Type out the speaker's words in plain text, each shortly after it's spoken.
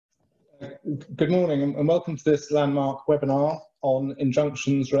Good morning and welcome to this landmark webinar on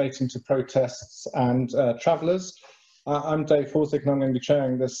injunctions relating to protests and travellers. I'm Dave Forsick and I'm going to be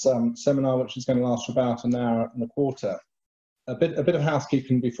chairing this seminar, which is going to last for about an hour and a quarter. A bit of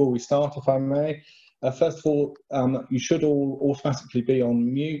housekeeping before we start, if I may. First of all, you should all automatically be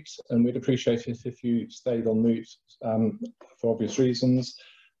on mute, and we'd appreciate it if you stayed on mute for obvious reasons.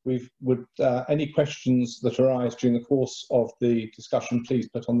 Any questions that arise during the course of the discussion, please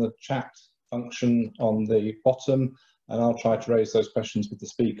put on the chat function on the bottom, and I'll try to raise those questions with the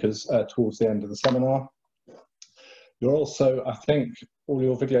speakers towards the end of the seminar. You're also, I think, all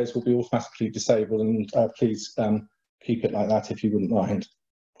your videos will be automatically disabled, and please keep it like that if you wouldn't mind.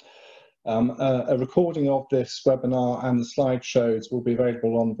 A recording of this webinar and the slideshows will be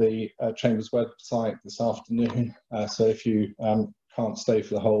available on the Chamber's website this afternoon, so if you can't stay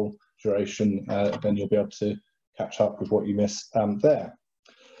for the whole duration, then you'll be able to catch up with what you missed there.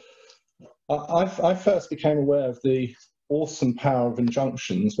 I first became aware of the awesome power of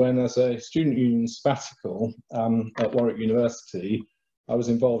injunctions when, as a student union sabbatical at Warwick University, I was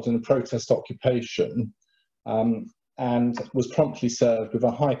involved in a protest occupation and was promptly served with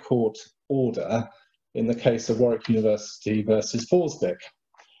a High Court order in the case of Warwick University versus Forsdick.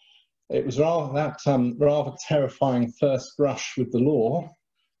 It was rather terrifying first brush with the law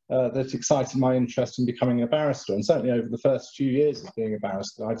that excited my interest in becoming a barrister, and certainly over the first few years of being a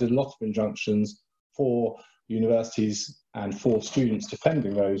barrister, I did a lot of injunctions for universities and for students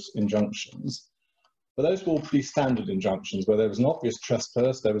defending those injunctions. But those were all pretty standard injunctions where there was an obvious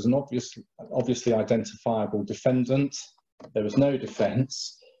trespass, there was an obviously identifiable defendant, there was no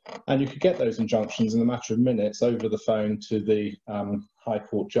defence, and you could get those injunctions in a matter of minutes over the phone to the High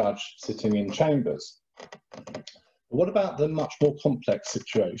Court judge sitting in chambers. But what about the much more complex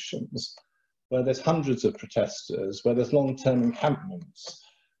situations where there's hundreds of protesters, where there's long-term encampments,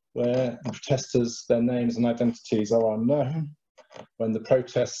 where the protesters, their names and identities are unknown, when the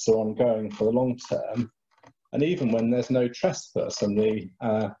protests are ongoing for the long term, and even when there's no trespass and the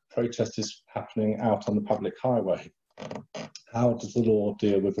protest is happening out on the public highway? How does the law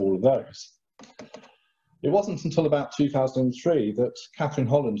deal with all of those? It wasn't until about 2003 that Catherine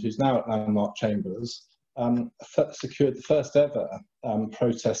Holland, who's now at Landmark Chambers, secured the first ever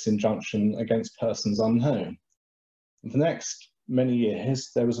protest injunction against persons unknown. And for the next many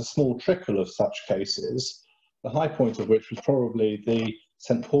years, there was a small trickle of such cases, the high point of which was probably the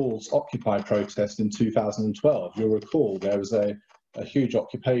St Paul's Occupy protest in 2012. You'll recall there was a huge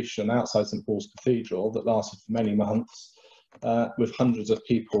occupation outside St Paul's Cathedral that lasted for many months, with hundreds of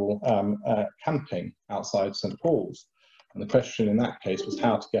people camping outside St Paul's. And the question in that case was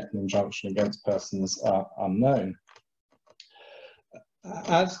how to get an injunction against persons unknown.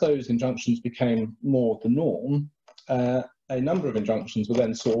 As those injunctions became more the norm, a number of injunctions were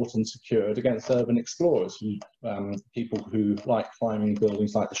then sought and secured against urban explorers, people who like climbing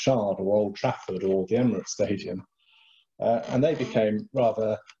buildings like the Shard or Old Trafford or the Emirates Stadium. And they became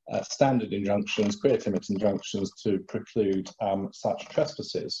rather standard injunctions, creative injunctions to preclude such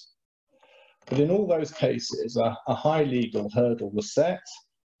trespasses. But in all those cases, a high legal hurdle was set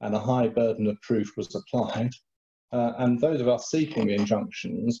and a high burden of proof was applied. And those of us seeking the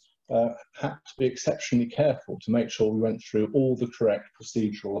injunctions had to be exceptionally careful to make sure we went through all the correct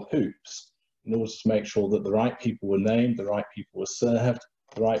procedural hoops in order to make sure that the right people were named, the right people were served,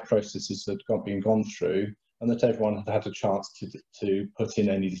 the right processes had been gone through, and that everyone had had a chance to put in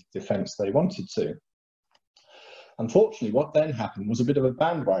any defence they wanted to. Unfortunately, what then happened was a bit of a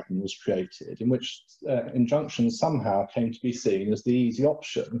bandwagon was created in which injunctions somehow came to be seen as the easy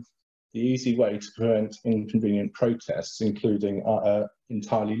option, the easy way to prevent inconvenient protests, including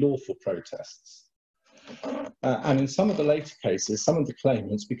entirely lawful protests. And in some of the later cases, some of the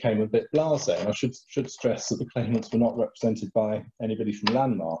claimants became a bit blasé, and I should stress that the claimants were not represented by anybody from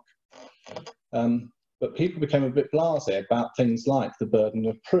Landmark. But people became a bit blasé about things like the burden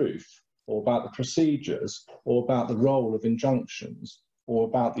of proof, or about the procedures, or about the role of injunctions, or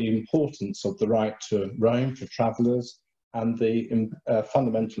about the importance of the right to roam for travellers, and the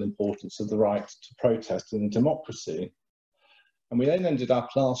fundamental importance of the right to protest in a democracy. And we then ended up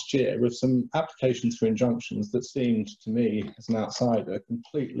last year with some applications for injunctions that seemed to me, as an outsider,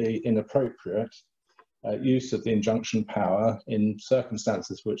 completely inappropriate use of the injunction power in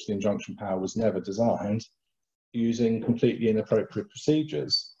circumstances which the injunction power was never designed, using completely inappropriate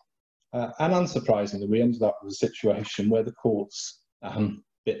procedures. And unsurprisingly, we ended up with a situation where the courts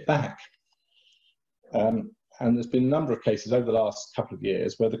bit back. And there's been a number of cases over the last couple of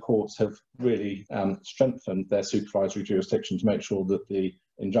years where the courts have really strengthened their supervisory jurisdiction to make sure that the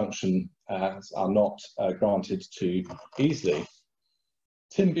injunction are not granted too easily.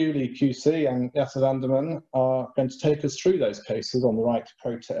 Tim Bewley QC and Yasser Vanderman are going to take us through those cases on the right to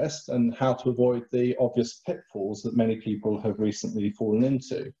protest and how to avoid the obvious pitfalls that many people have recently fallen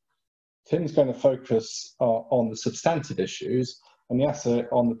into. Tim's going to focus on the substantive issues and Yasser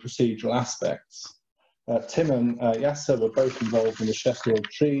on the procedural aspects. Tim and Yasser were both involved in the Sheffield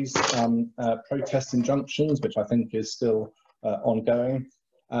Trees protest injunctions, which I think is still ongoing.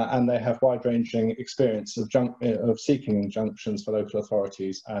 And they have wide-ranging experience of seeking injunctions for local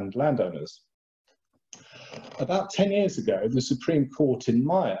authorities and landowners. About 10 years ago, the Supreme Court in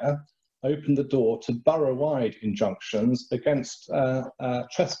Maya opened the door to borough-wide injunctions against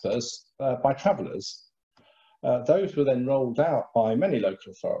trespass by travellers. Those were then rolled out by many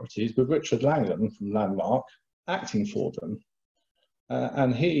local authorities, with Richard Langham from Landmark acting for them.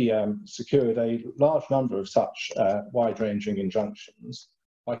 And he secured a large number of such wide-ranging injunctions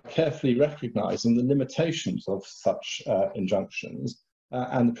by carefully recognising the limitations of such injunctions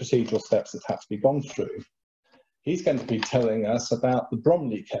and the procedural steps that had to be gone through. He's going to be telling us about the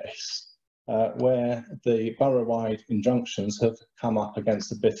Bromley case, where the borough-wide injunctions have come up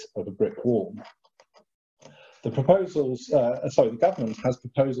against a bit of a brick wall. The government has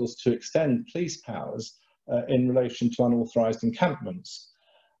proposals to extend police powers in relation to unauthorised encampments.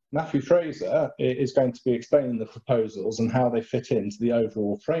 Matthew Fraser is going to be explaining the proposals and how they fit into the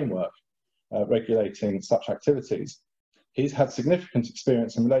overall framework regulating such activities. He's had significant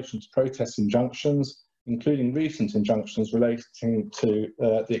experience in relation to protest injunctions, including recent injunctions relating to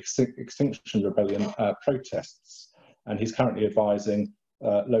the Extinction Rebellion protests, and he's currently advising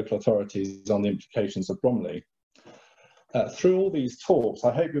local authorities on the implications of Bromley. Through all these talks,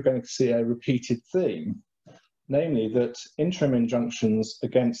 I hope you're going to see a repeated theme, namely that interim injunctions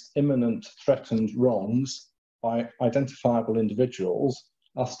against imminent threatened wrongs by identifiable individuals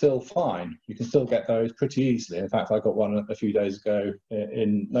are still fine. You can still get those pretty easily. In fact, I got one a few days ago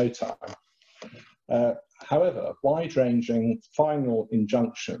in no time. However, wide-ranging final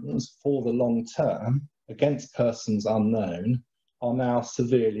injunctions for the long term against persons unknown are now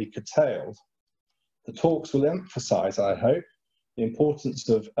severely curtailed. The talks will emphasise, I hope, the importance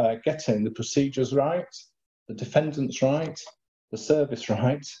of getting the procedures right, the defendants right, the service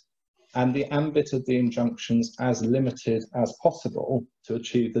right, and the ambit of the injunctions as limited as possible to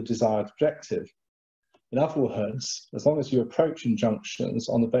achieve the desired objective. In other words, as long as you approach injunctions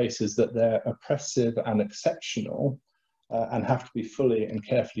on the basis that they're oppressive and exceptional and have to be fully and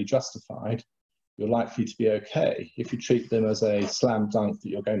carefully justified, you're likely to be okay. If you treat them as a slam dunk that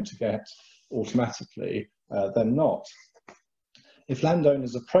you're going to get automatically, then not. If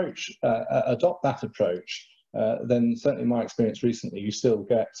landowners adopt that approach, then certainly in my experience recently, you still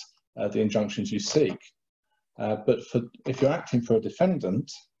get the injunctions you seek. But if you're acting for a defendant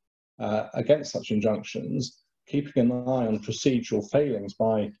against such injunctions, keeping an eye on procedural failings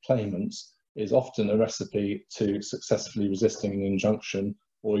by claimants is often a recipe to successfully resisting an injunction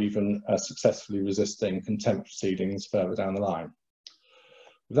or even successfully resisting contempt proceedings further down the line.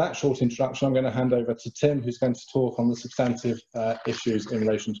 With that short introduction, I'm going to hand over to Tim, who's going to talk on the substantive issues in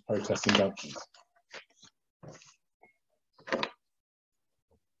relation to protest injunctions.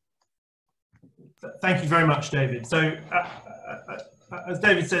 Thank you very much, David. So, as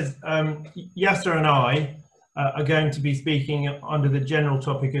David says, Yasser and I are going to be speaking under the general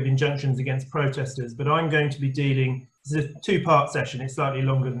topic of injunctions against protesters, but I'm going to be dealing, this is a two-part session, it's slightly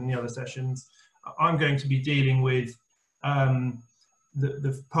longer than the other sessions. I'm going to be dealing with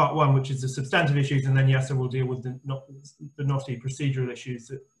the part one, which is the substantive issues, and then Yasser will deal with the knotty procedural issues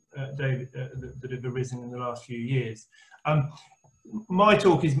that that have arisen in the last few years. My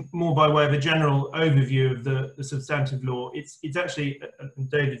talk is more by way of a general overview of the substantive law. It's actually, and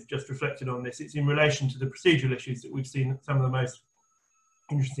David's just reflected on this, it's in relation to the procedural issues that we've seen some of the most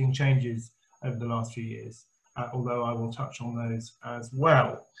interesting changes over the last few years, although I will touch on those as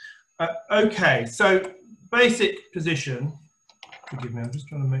well. Okay, so basic position, forgive me, I'm just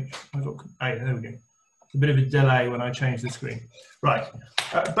trying to make sure I've got, there we go. It's a bit of a delay when I change the screen. Right,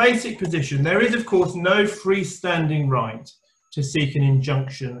 basic position, there is of course no freestanding right to seek an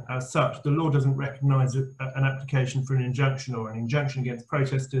injunction as such. The law doesn't recognise an application for an injunction or an injunction against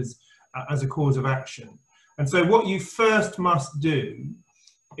protesters as a cause of action. And so what you first must do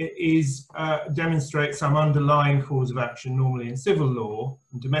is demonstrate some underlying cause of action, normally in civil law,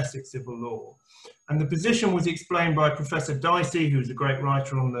 in domestic civil law. And the position was explained by Professor Dicey, who was a great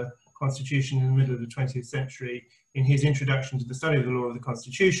writer on the Constitution in the middle of the 20th century, in his introduction to the study of the law of the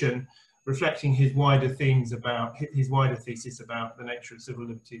Constitution, reflecting his wider themes about his wider thesis about the nature of civil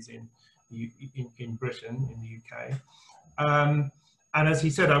liberties in Britain, in the UK. And as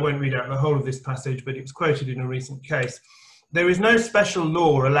he said, I won't read out the whole of this passage, but it was quoted in a recent case. There is no special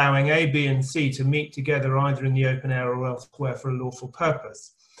law allowing A, B and C to meet together either in the open air or elsewhere for a lawful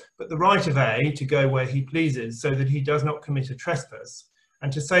purpose, but the right of A to go where he pleases so that he does not commit a trespass,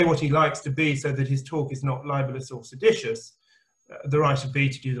 and to say what he likes to be so that his talk is not libelous or seditious, the right of B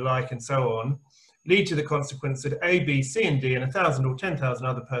to do the like, and so on, lead to the consequence that A, B, C and D and 1,000 or 10,000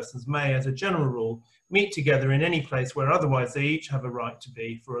 other persons may, as a general rule, meet together in any place where otherwise they each have a right to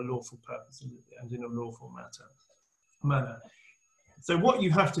be for a lawful purpose and in a lawful manner. So what you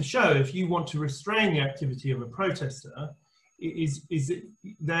have to show if you want to restrain the activity of a protester is that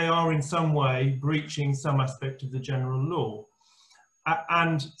they are in some way breaching some aspect of the general law.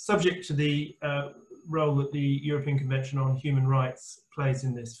 And subject to the role that the European Convention on Human Rights plays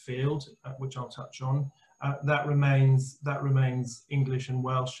in this field, which I'll touch on, that remains English and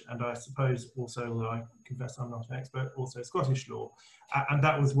Welsh, and I suppose also, although I confess I'm not an expert, also Scottish law. And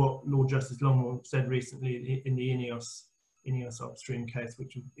that was what Lord Justice Longmore said recently in the INEOS upstream case,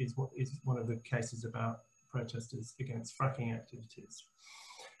 which is one of the cases about protesters against fracking activities.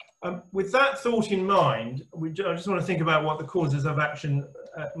 With that thought in mind, I just want to think about what the causes of action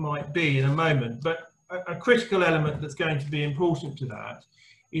might be in a moment, but a critical element that's going to be important to that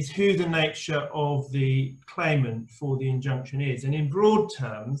is who the nature of the claimant for the injunction is. And in broad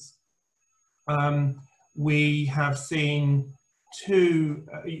terms, we have seen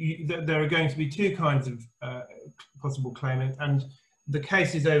there are going to be two kinds of possible claimant, and the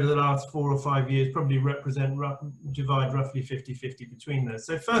cases over the last 4 or 5 years probably divide roughly 50-50 between those.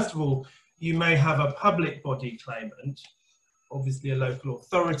 So first of all, you may have a public body claimant, obviously a local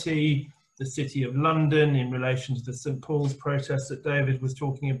authority, the City of London in relation to the St Paul's protests that David was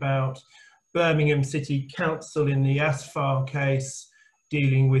talking about, Birmingham City Council in the Asfar case,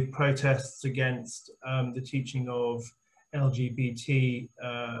 dealing with protests against the teaching of LGBT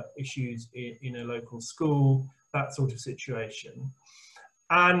issues in a local school, that sort of situation.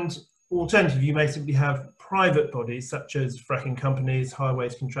 And alternatively, you may simply have private bodies such as fracking companies,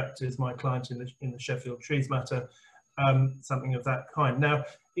 highways contractors, my client in the Sheffield Trees matter, something of that kind. Now,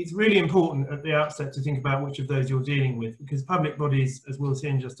 it's really important at the outset to think about which of those you're dealing with, because public bodies, as we'll see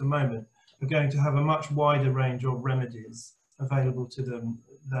in just a moment, are going to have a much wider range of remedies available to them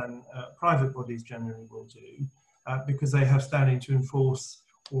than private bodies generally will do, because they have standing to enforce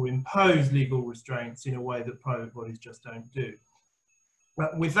or impose legal restraints in a way that private bodies just don't do.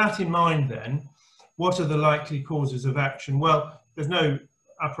 But with that in mind then, what are the likely causes of action? Well, there's no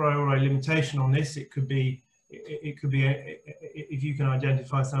a priori limitation on this. It could be if you can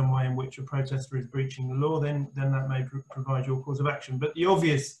identify some way in which a protester is breaching the law, then that may provide your cause of action. But the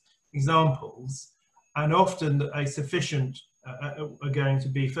obvious examples, and often a sufficient, are going to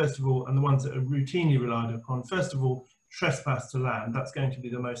be, first of all, and the ones that are routinely relied upon, first of all, trespass to land. That's going to be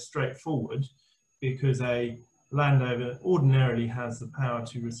the most straightforward, because a landowner ordinarily has the power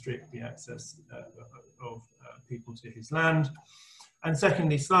to restrict the access of people to his land. And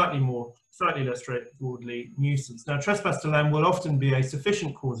secondly, slightly less straightforwardly, nuisance. Now, trespass to land will often be a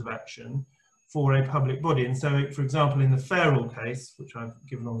sufficient cause of action for a public body. And so, for example, in the Farrell case, which I've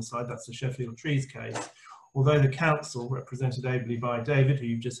given on the slide, that's the Sheffield Trees case, although the council, represented ably by David, who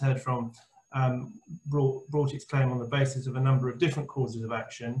you've just heard from, brought its claim on the basis of a number of different causes of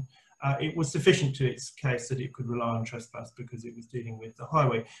action, it was sufficient to its case that it could rely on trespass because it was dealing with the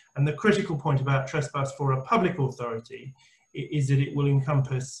highway. And the critical point about trespass for a public authority is that it will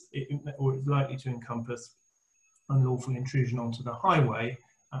encompass, or is likely to encompass, unlawful intrusion onto the highway,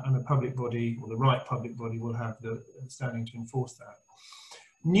 and a public body, or the right public body, will have the standing to enforce that.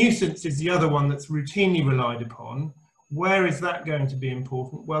 Nuisance is the other one that's routinely relied upon. Where is that going to be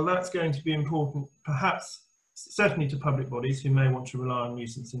important? Well, that's going to be important, perhaps, certainly to public bodies who may want to rely on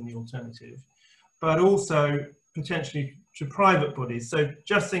nuisance in the alternative, but also potentially to private bodies. So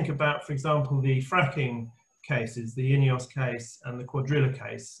just think about, for example, the fracking cases, the INEOS case and the Quadrilla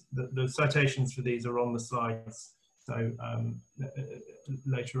case. The citations for these are on the slides, so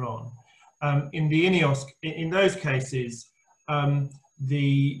later on. In the INEOS, in those cases,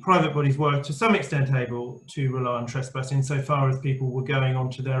 the private bodies were to some extent able to rely on trespass insofar as people were going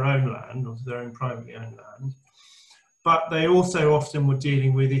onto their own land, or to their own privately owned land. But they also often were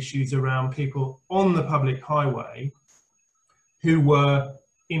dealing with issues around people on the public highway who were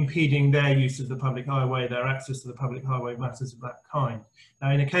impeding their use of the public highway, their access to the public highway, matters of that kind.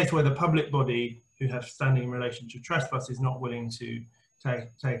 Now, in a case where the public body who have standing in relation to trespass is not willing to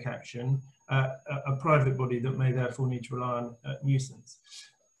take action, a private body that may therefore need to rely on nuisance.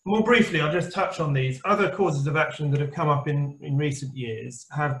 More briefly, I'll just touch on these. Other causes of action that have come up in recent years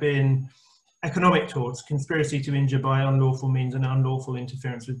have been economic torts, conspiracy to injure by unlawful means and unlawful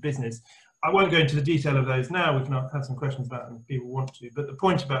interference with business. I won't go into the detail of those now. We can have some questions about them if people want to. But the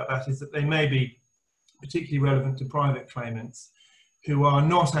point about that is that they may be particularly relevant to private claimants who are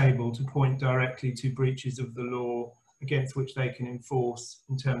not able to point directly to breaches of the law against which they can enforce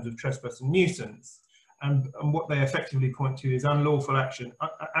in terms of trespass and nuisance. And what they effectively point to is unlawful action,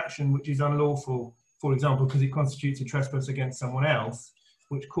 action which is unlawful, for example, because it constitutes a trespass against someone else,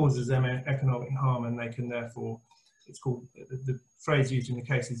 which causes them economic harm, and they can therefore, it's called, the phrase used in the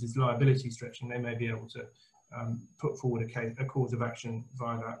cases is liability stretching. They may be able to put forward a cause of action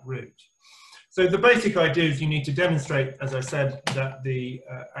via that route. So the basic idea is you need to demonstrate, as I said, that the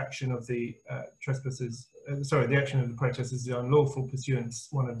action of the trespassers, the action of the protesters is unlawful pursuant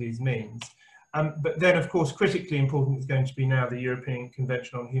one of these means. But then, of course, critically important is going to be now the European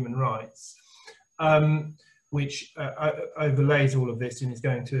Convention on Human Rights, which overlays all of this and is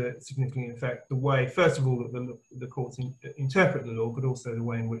going to significantly affect the way, first of all, that the courts interpret the law, but also the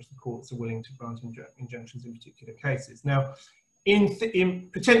way in which the courts are willing to grant injunctions in particular cases. Now,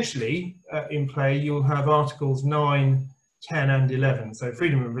 potentially in play, you'll have Articles 9, 10 and 11, so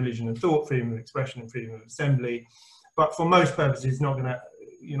freedom of religion and thought, freedom of expression and freedom of assembly, but for most purposes you're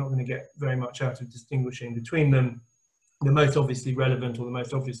not going to get very much out of distinguishing between them. The most obviously relevant or the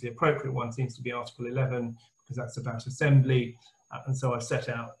most obviously appropriate one seems to be Article 11, because that's about assembly, and so I've set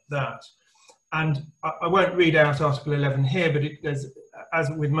out that. And I won't read out Article 11 here, but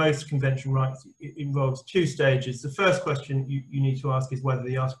as with most convention rights, it involves two stages. The first question you need to ask is whether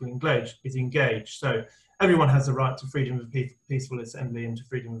the article is engaged. So everyone has the right to freedom of peaceful assembly and to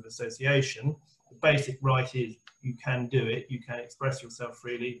freedom of association. The basic right is you can do it, you can express yourself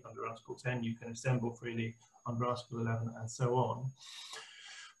freely under Article 10, you can assemble freely under Article 11, and so on.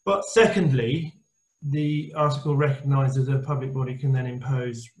 But secondly, the article recognises that a public body can then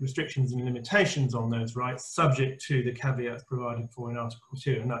impose restrictions and limitations on those rights, subject to the caveats provided for in Article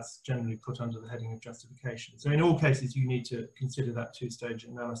 2, and that's generally put under the heading of justification. So in all cases, you need to consider that two-stage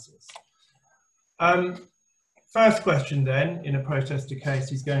analysis. First question then, in a protester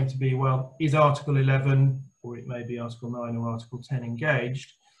case, is going to be, well, is Article 11, or it may be Article 9 or Article 10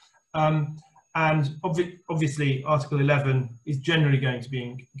 engaged? And obviously, Article 11 is generally going to be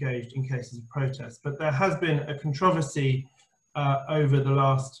engaged in cases of protest, but there has been a controversy over the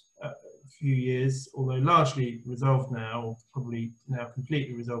last few years, although largely resolved now, or probably now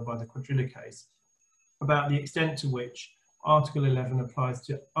completely resolved by the Quadrilla case, about the extent to which Article 11 applies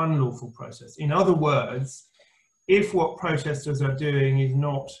to unlawful protest. In other words, if what protesters are doing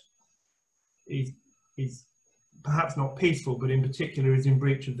is perhaps not peaceful, but in particular is in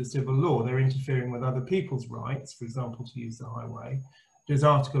breach of the civil law, they're interfering with other people's rights, for example, to use the highway, does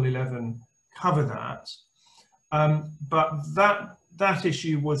Article 11 cover that? But that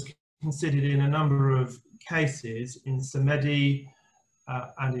issue was considered in a number of cases, in Samedi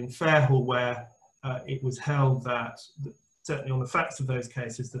and in Fairhall, where it was held that, certainly on the facts of those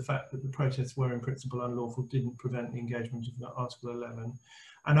cases, the fact that the protests were in principle unlawful didn't prevent the engagement of Article 11.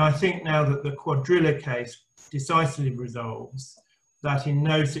 And I think now that the Quadrilla case decisively resolves that in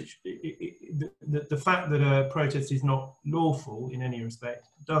no the fact that a protest is not lawful in any respect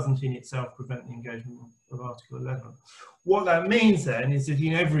doesn't in itself prevent the engagement of Article 11. What that means then is that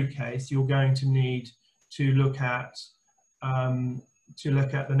in every case you're going to need to look at the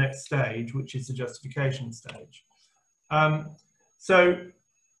next stage, which is the justification stage. So,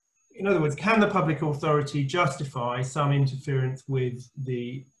 in other words, can the public authority justify some interference with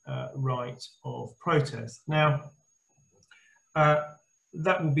the right of protest? Now,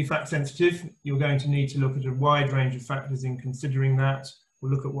 that will be fact sensitive. You're going to need to look at a wide range of factors in considering that.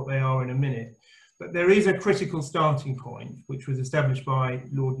 We'll look at what they are in a minute. But there is a critical starting point, which was established by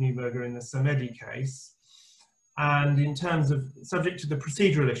Lord Neuberger in the Samedi case. And in terms of, subject to the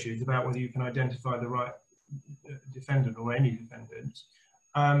procedural issues about whether you can identify the right defendant or any defendant,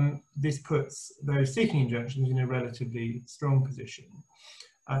 this puts those seeking injunctions in a relatively strong position.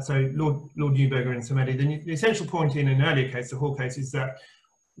 So Lord Neuberger in Samedi, the essential point in an earlier case, the Hall case, is that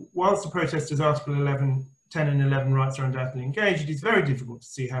whilst the protesters' Article 10 and 11 rights are undoubtedly engaged, it is very difficult to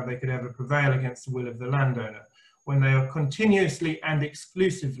see how they could ever prevail against the will of the landowner when they are continuously and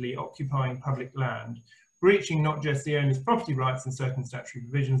exclusively occupying public land, breaching not just the owner's property rights and certain statutory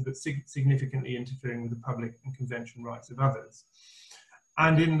provisions, but significantly interfering with the public and convention rights of others.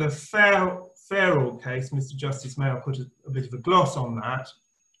 And in the Fairhall case, Mr. Justice Mayo put a bit of a gloss on that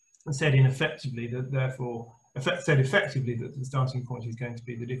and said effectively that the starting point is going to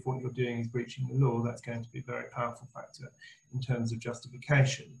be that if what you're doing is breaching the law, that's going to be a very powerful factor in terms of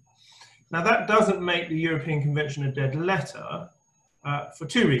justification. Now, that doesn't make the European Convention a dead letter for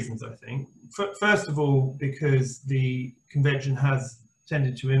two reasons, I think. First of all, because the Convention has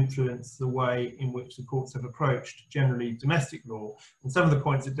tended to influence the way in which the courts have approached generally domestic law. And some of the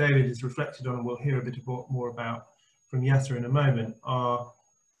points that David has reflected on, and we'll hear a bit more about from Yasser in a moment, are,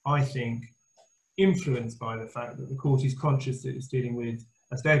 I think, influenced by the fact that the court is conscious that it's dealing with,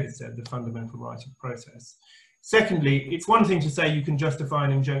 as David said, the fundamental right of process. Secondly, it's one thing to say you can justify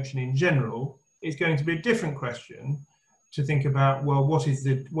an injunction in general. It's going to be a different question to think about, well, what is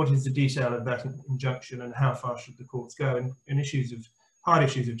the detail of that injunction and how far should the courts go, and hard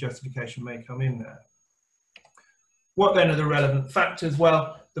issues of justification may come in there. What then are the relevant factors?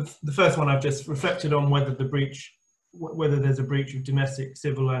 Well, the first one I've just reflected on, whether there's a breach of domestic,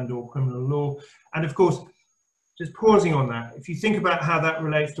 civil and or criminal law. And of course, just pausing on that, if you think about how that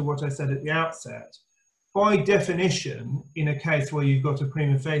relates to what I said at the outset, by definition, in a case where you've got a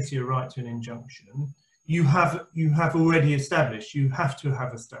prima facie right to an injunction, you have already established, you have to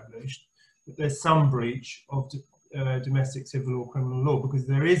have established that there's some breach of domestic, civil or criminal law, because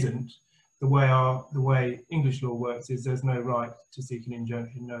there isn't. The way English law works is there's no right to seek an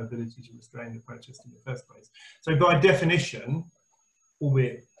injunction, no ability to restrain the protest in the first place. So by definition,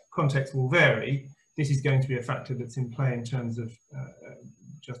 albeit context will vary, this is going to be a factor that's in play in terms of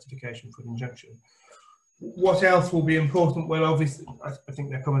justification for an injunction. What else will be important? Well, obviously, I think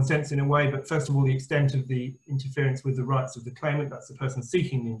they're common sense in a way, but first of all, the extent of the interference with the rights of the claimant, that's the person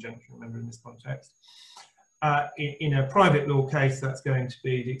seeking the injunction, remember, in this context. In a private law case, that's going to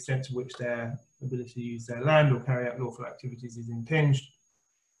be the extent to which their ability to use their land or carry out lawful activities is impinged.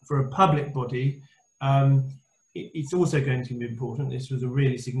 For a public body, it's also going to be important, this was a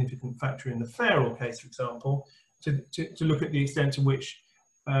really significant factor in the Farrell case, for example, to look at the extent to which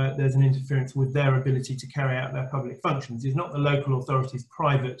there's an interference with their ability to carry out their public functions. It's not the local authority's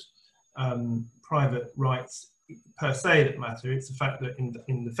private rights per se that matter. It's the fact that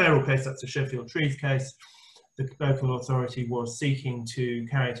in the Farrell case, that's a Sheffield Trees case, the local authority was seeking to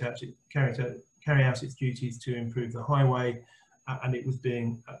carry out its duties to improve the highway, and it was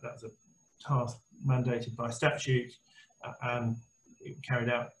that was a task mandated by statute, and it carried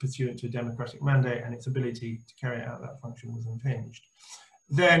out pursuant to a democratic mandate, and its ability to carry out that function was impinged.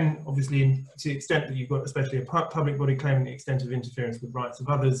 Then, obviously, to the extent that you've got, especially a public body claiming the extent of interference with rights of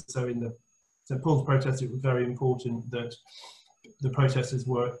others, so in the St Paul's protest, it was very important that the protesters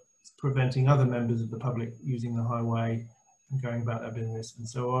were preventing other members of the public using the highway and going about their business and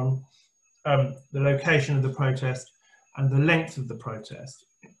so on. The location of the protest and the length of the protest.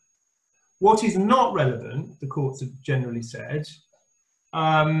 What is not relevant, the courts have generally said,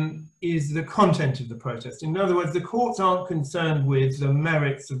 is the content of the protest. In other words, the courts aren't concerned with the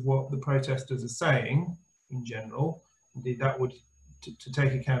merits of what the protesters are saying in general. Indeed, that would, to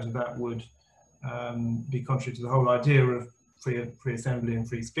take account of that, would be contrary to the whole idea of free assembly and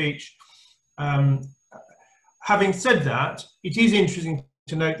free speech. Having said that, it is interesting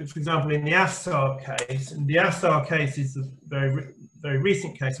to note that, for example, in the Afsar case, and the Afsar case is a very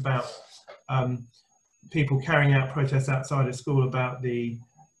recent case about people carrying out protests outside of school about the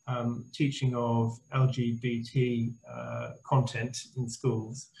teaching of LGBT content in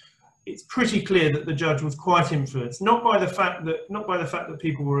schools. It's pretty clear that the judge was quite influenced, not by the fact that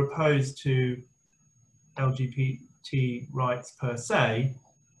people were opposed to LGBT rights per se,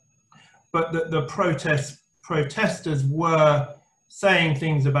 but that the protesters were saying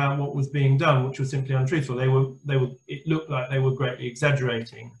things about what was being done which was simply untruthful. It looked like they were greatly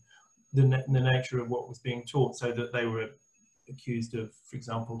exaggerating the nature of what was being taught, so that they were accused of, for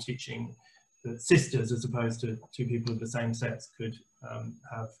example, teaching that sisters, as opposed to two people of the same sex, could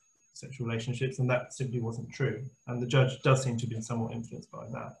have sexual relationships, and that simply wasn't true. And the judge does seem to have been somewhat influenced by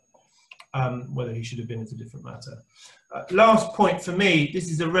that. Whether he should have been is a different matter. Last point for me,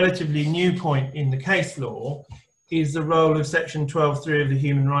 this is a relatively new point in the case law, is the role of Section 12(3) of the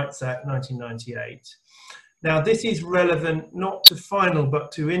Human Rights Act 1998. Now, this is relevant not to final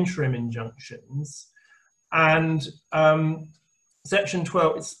but to interim injunctions, and Section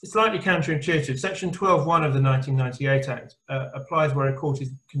 12, it's slightly counterintuitive. Section 12(1) of the 1998 Act applies where a court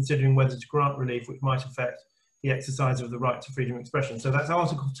is considering whether to grant relief which might affect the exercise of the right to freedom of expression. So that's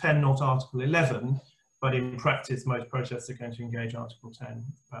Article 10, not Article 11, but in practice, most protests are going to engage Article 10.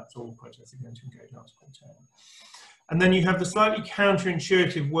 Perhaps all protests are going to engage Article 10. And then you have the slightly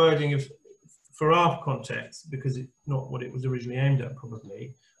counterintuitive wording of, for our context, because it's not what it was originally aimed at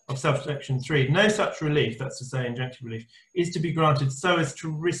probably, of subsection 3. No such relief, that's to say injunctive relief, is to be granted so as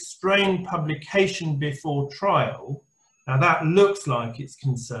to restrain publication before trial. Now that looks like it's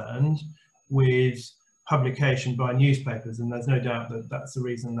concerned with publication by newspapers, and there's no doubt that that's the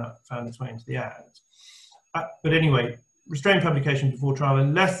reason that found its way into the Act. But anyway, restrain publication before trial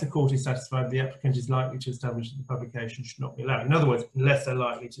unless the court is satisfied the applicant is likely to establish that the publication should not be allowed. In other words, unless they're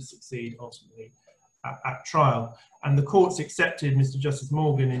likely to succeed ultimately at trial. And the courts accepted, Mr. Justice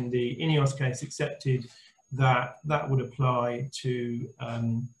Morgan in the INEOS case accepted that that would apply to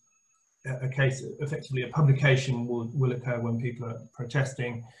a case, effectively a publication will occur when people are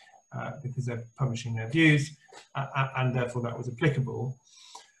protesting because they're publishing their views, and therefore that was applicable.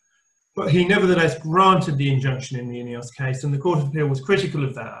 But he nevertheless granted the injunction in the INEOS case, and the Court of Appeal was critical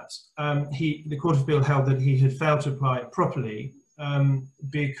of that. The Court of Appeal held that he had failed to apply it properly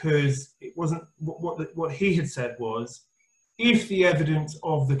because it wasn't, what he had said was, if the evidence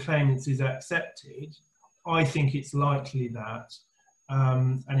of the claimants is accepted, I think it's likely that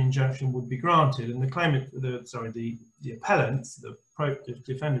an injunction would be granted. And the claimant, the appellants, the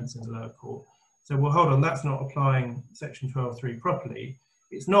defendants in the lower court said, well, hold on, that's not applying Section 12.3 properly.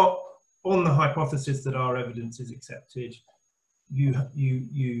 It's not on the hypothesis that our evidence is accepted, would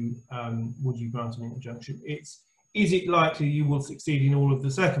you grant an injunction? It's, is it likely you will succeed in all of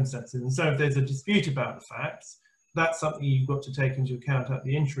the circumstances? And so if there's a dispute about the facts, that's something you've got to take into account at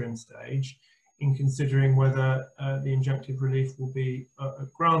the interim stage in considering whether the injunctive relief will be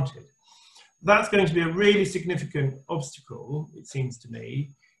granted. That's going to be a really significant obstacle, it seems to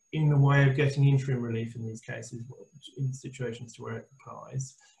me, in the way of getting interim relief in these cases, in situations to where it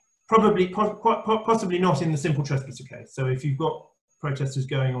applies. Probably, possibly not in the simple trespasser case. So if you've got protesters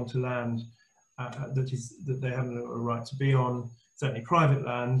going onto land that they haven't a right to be on, certainly private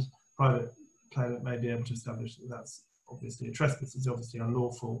land, private claimant may be able to establish that that's obviously a trespass, it's obviously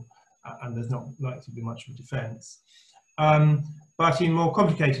unlawful, and there's not likely to be much of a defence. But in more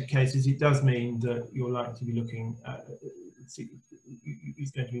complicated cases, it does mean that you're likely to be looking at,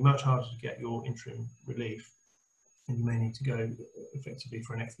 it's going to be much harder to get your interim relief, and you may need to go effectively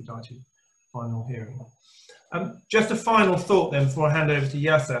for an expedited final hearing. Just a final thought then before I hand over to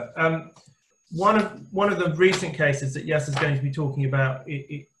Yasser. One of the recent cases that Yasser is going to be talking about,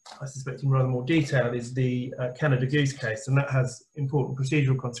 I suspect in rather more detail, is the Canada Goose case, and that has important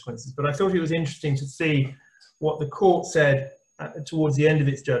procedural consequences. But I thought it was interesting to see what the court said towards the end of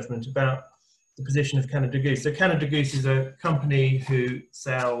its judgment about the position of Canada Goose. So Canada Goose is a company who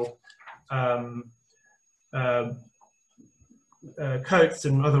sell coats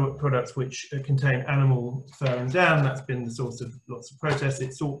and other products which contain animal fur and down. That's been the source of lots of protests.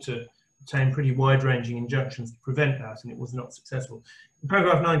 It sought to obtain pretty wide-ranging injunctions to prevent that, and it was not successful. In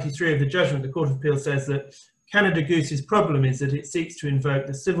paragraph 93 of the judgment, the Court of Appeal says that Canada Goose's problem is that it seeks to invoke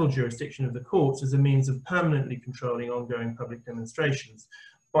the civil jurisdiction of the courts as a means of permanently controlling ongoing public demonstrations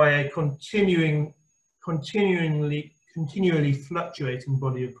by a continually fluctuating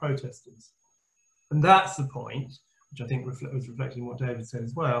body of protesters. And that's the point, which I think was reflecting what David said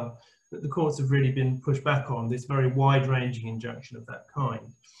as well, that the courts have really been pushed back on, this very wide-ranging injunction of that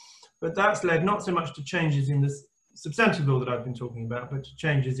kind. But that's led not so much to changes in the substantive law that I've been talking about, but to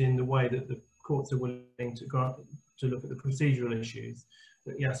changes in the way that the courts are willing to look at the procedural issues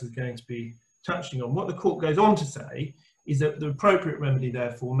that Yasser is going to be touching on. What the court goes on to say is that the appropriate remedy,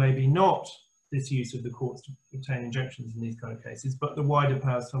 therefore, may be not this use of the courts to obtain injunctions in these kind of cases, but the wider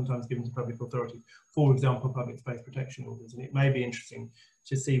powers sometimes given to public authority, for example, public space protection orders. And it may be interesting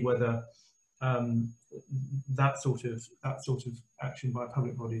to see whether that sort of action by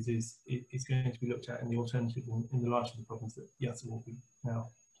public bodies is going to be looked at in the alternative in the light of the problems that Yasser will be now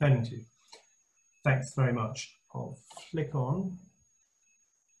turning to. Thanks very much. I'll flick on,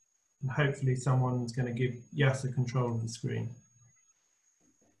 and hopefully someone's going to give Yasser control of the screen.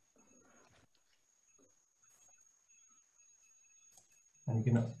 And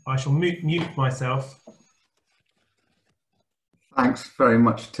I shall mute myself. Thanks very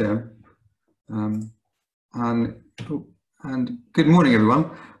much, Tim. And good morning, everyone.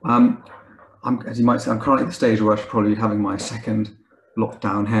 As you might say, I'm currently at the stage where I should probably be having my second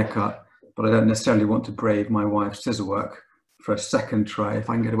lockdown haircut, but I don't necessarily want to brave my wife's scissor work for a second try if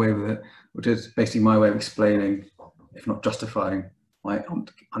I can get away with it, which is basically my way of explaining, if not justifying, my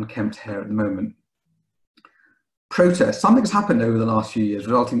unkempt hair at the moment. Protests. Something's happened over the last few years,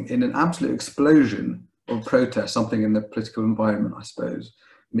 resulting in an absolute explosion of protests, something in the political environment, I suppose.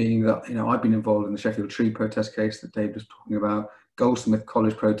 Meaning that, you know, I've been involved in the Sheffield Tree protest case that Dave was talking about, Goldsmith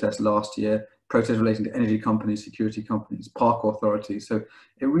College protest last year, protests relating to energy companies, security companies, park authorities. So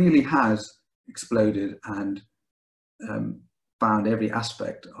it really has exploded and found every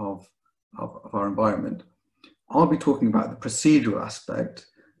aspect of our environment. I'll be talking about the procedural aspect,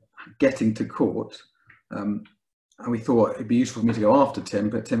 getting to court. And we thought it'd be useful for me to go after Tim,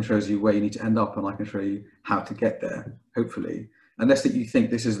 but Tim shows you where you need to end up and I can show you how to get there, hopefully. Unless that you think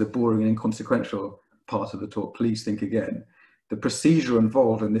this is the boring and inconsequential part of the talk, please think again. The procedure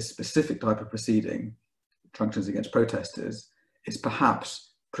involved in this specific type of proceeding, injunctions against protesters, is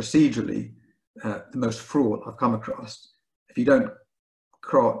perhaps procedurally the most fraught I've come across. If you don't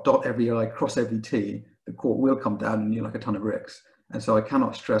dot every I, cross every T, the court will come down on you like a ton of bricks. And so I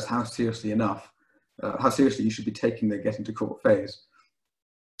cannot stress how seriously you should be taking the getting to court phase.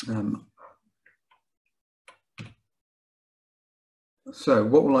 So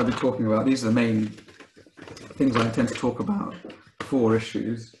what will I be talking about? These are the main things I intend to talk about, 4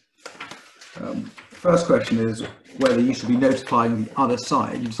 issues. First question is whether you should be notifying the other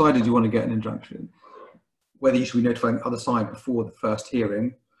side. You decided you want to get an injunction, whether you should be notifying the other side before the first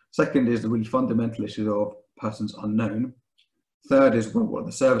hearing. Second is the really fundamental issue of persons unknown. Third is what are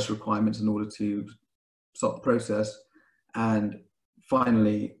the service requirements in order to start the process. And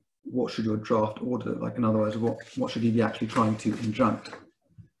finally, what should your draft order, like in other words, what should you be actually trying to injunct?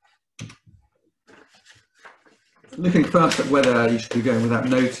 Looking first at whether you should be going without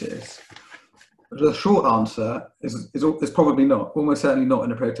notice, the short answer is probably not, almost certainly not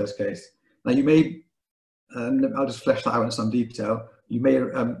in a protest case. Now you may, I'll just flesh that out in some detail. You may,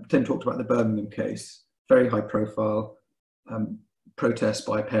 Tim talked about the Birmingham case, very high profile, protests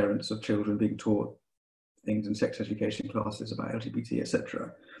by parents of children being taught things in sex education classes about LGBT,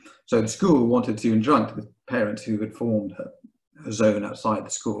 etc. So the school wanted to injunct the parents who had formed a zone outside the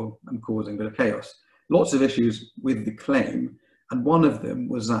school and causing a bit of chaos. Lots of issues with the claim, and one of them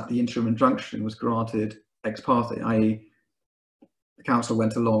was that the interim injunction was granted ex parte, i.e. the council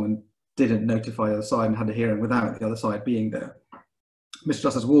went along and didn't notify the other side and had a hearing without the other side being there. Mr.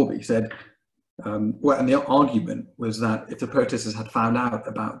 Justice Warby said, and the argument was that if the protesters had found out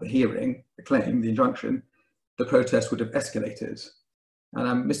about the hearing, the claim, the injunction, the protest would have escalated.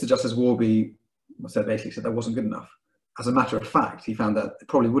 And Mr. Justice Warby basically said that wasn't good enough. As a matter of fact, he found that it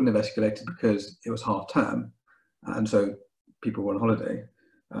probably wouldn't have escalated because it was half term, and so people were on holiday.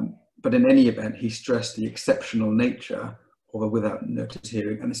 But in any event, he stressed the exceptional nature of a without notice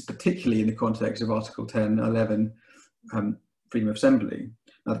hearing, and this particularly in the context of Article 10, 11, freedom of assembly.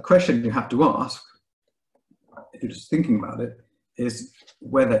 Now, the question you have to ask, if you're just thinking about it, is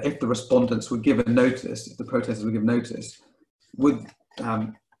whether if the respondents were given notice, if the protesters were given notice,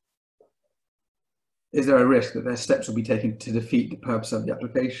 is there a risk that their steps will be taken to defeat the purpose of the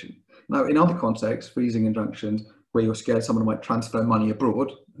application? Now, in other contexts, freezing injunctions, where you're scared someone might transfer money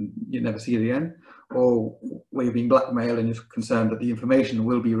abroad and you never see it again, or where you're being blackmailed and you're concerned that the information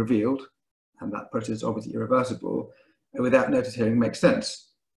will be revealed, and that process is obviously irreversible, without notice hearing makes sense.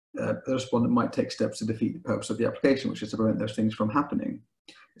 The respondent might take steps to defeat the purpose of the application, which is to prevent those things from happening.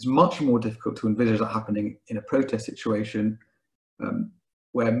 It's much more difficult to envisage that happening in a protest situation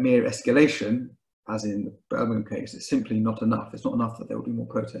where mere escalation, as in the Birmingham case, is simply not enough. It's not enough that there will be more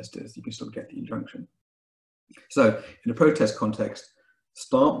protesters. You can still get the injunction. So in a protest context,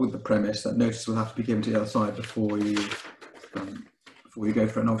 start with the premise that notice will have to be given to the other side before you go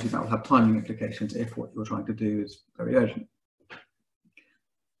for it. And obviously that will have timing implications if what you're trying to do is very urgent.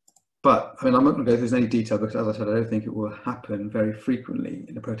 But I mean, I'm not going to go through any detail because, as I said, I don't think it will happen very frequently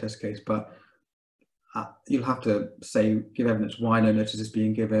in a protest case. But you'll have to give evidence why no notice is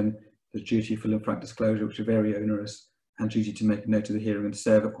being given, the duty for full and frank disclosure, which are very onerous, and duty to make a note of the hearing and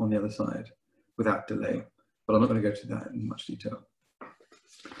serve it on the other side without delay. But I'm not going to go to that in much detail.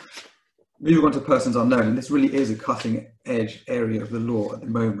 Moving on to persons unknown, and this really is a cutting edge area of the law at the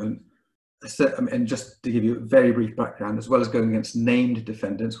moment. And just to give you a very brief background, as well as going against named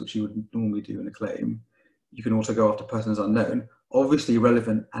defendants, which you would normally do in a claim, you can also go after persons unknown, obviously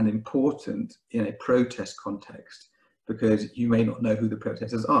relevant and important in a protest context, because you may not know who the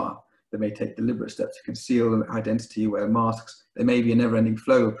protesters are. They may take deliberate steps to conceal their identity, wear masks. There may be a never-ending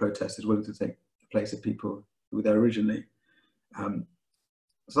flow of protesters willing to take the place of people who were there originally.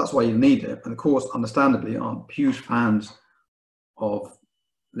 So that's why you need it. And of course, understandably, aren't huge fans of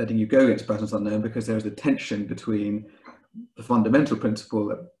letting you go against persons unknown, because there is a tension between the fundamental principle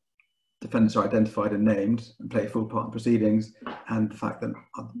that defendants are identified and named and play a full part in proceedings, and the fact that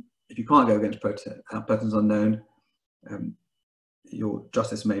if you can't go against persons unknown, your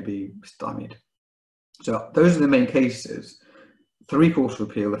justice may be stymied. So those are the main cases. 3 courts of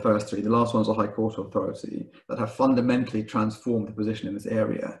appeal, the first 3, the last one's a High Court authority, that have fundamentally transformed the position in this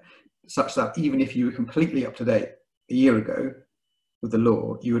area, such that even if you were completely up to date a year ago with the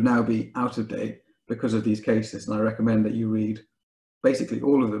law, you would now be out of date because of these cases. And I recommend that you read basically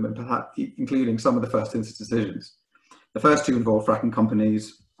all of them, and perhaps including some of the first instance decisions. The first 2 involve fracking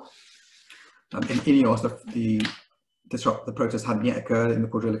companies. In Ineos, the protest hadn't yet occurred. In the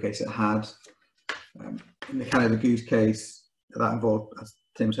Quadrilla case, it had. In the Canada Goose case, that involved, as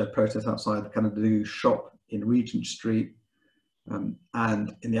Tim said, protests outside the Canada Goose shop in Regent Street.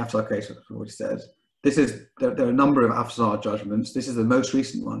 And in the Afsar case, as I've already said, there are a number of Afsar judgments. This is the most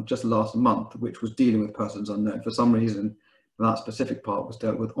recent one, just last month, which was dealing with persons unknown. For some reason, that specific part was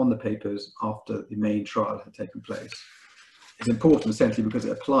dealt with on the papers after the main trial had taken place. It's important essentially because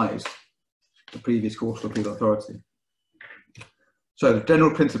it applies the previous Court of Appeal authority. So the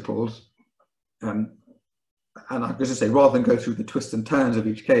general principles, and I'm going to say, rather than go through the twists and turns of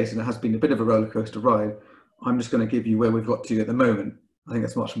each case, and it has been a bit of a roller coaster ride, I'm just going to give you where we've got to at the moment. I think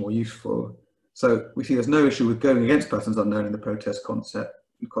that's much more useful. So we see there's no issue with going against persons unknown in the protest context,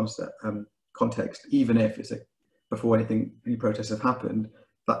 even if it's before any protests have happened.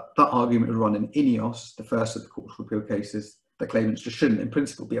 That argument would run in INEOS, the first of the Court of Appeal cases, that claimants just shouldn't, in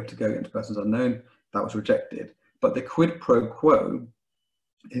principle, be able to go against persons unknown. That was rejected. But the quid pro quo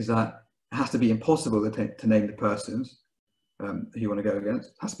is that it has to be impossible to name the persons who you want to go against.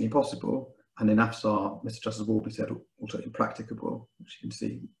 It has to be impossible. And in Afsar, Mr. Justice Warby said also impracticable, which you can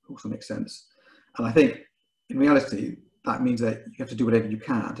see also makes sense. And I think in reality, that means that you have to do whatever you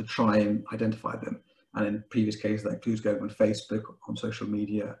can to try and identify them. And in previous cases, that includes going on Facebook, on social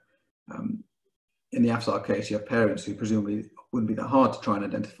media. In the Afsar case, you have parents who presumably wouldn't be that hard to try and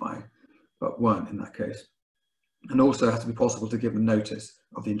identify, but weren't in that case. And also it has to be possible to give them notice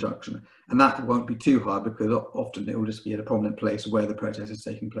of the injunction. And that won't be too hard because often it will just be at a prominent place where the protest is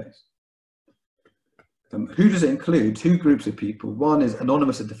taking place. Who does it include? Two groups of people. One is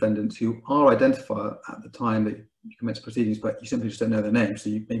anonymous defendants who are identified at the time that you commence proceedings, but you simply just don't know their names. So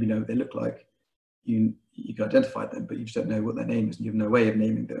you maybe know what they look like. You can identify them, but you just don't know what their name is and you have no way of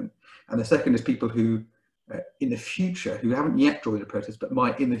naming them. And the second is people who, in the future, who haven't yet joined the protest, but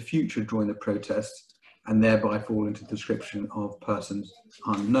might in the future join the protest and thereby fall into the description of persons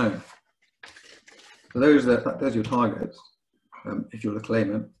unknown. So those are your targets, if you're the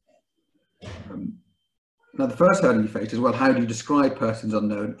claimant. Now, the first hurdle you face is, well, how do you describe persons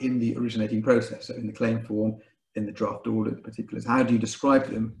unknown in the originating process? So in the claim form, in the draft order, the particulars, how do you describe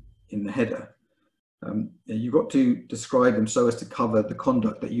them in the header? You've got to describe them so as to cover the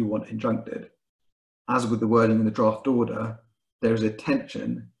conduct that you want injuncted. As with the wording in the draft order, there is a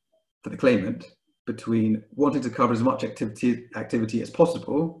tension for the claimant between wanting to cover as much activity as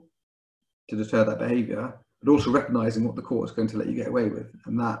possible to deter that behaviour, but also recognising what the court is going to let you get away with.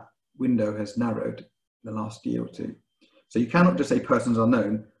 And that window has narrowed in the last year or two. So you cannot just say persons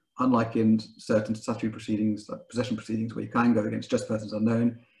unknown, unlike in certain statutory proceedings, like possession proceedings, where you can go against just persons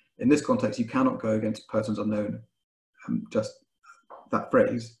unknown. In this context, you cannot go against persons unknown, just that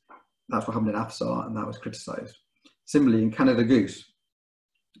phrase. That's what happened in Afsar, and that was criticised. Similarly, in Canada Goose,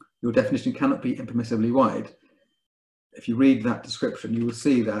 your definition cannot be impermissibly wide. If you read that description, you will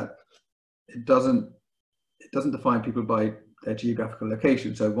see that it doesn't define people by their geographical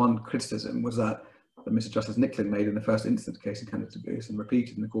location. So one criticism was that Mr. Justice Nicklin made in the first instance case in Canada Goose and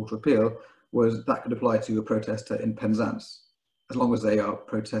repeated in the Court of Appeal was that could apply to a protester in Penzance, as long as they are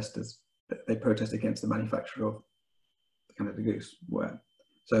protesters, they protest against the manufacture of the Canada Goose ware.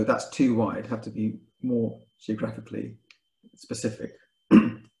 So that's too wide, have to be more geographically specific.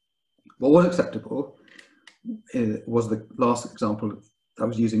 What was acceptable was the last example that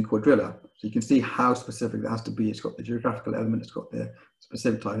was using quadrilla. So you can see how specific that has to be. It's got the geographical element, it's got the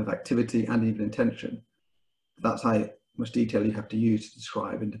specific type of activity and even intention. That's how much detail you have to use to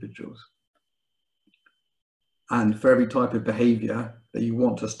describe individuals. And for every type of behaviour that you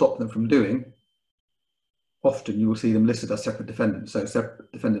want to stop them from doing, often you will see them listed as separate defendants. So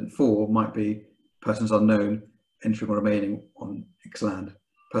separate defendant 4 might be persons unknown entering or remaining on X land.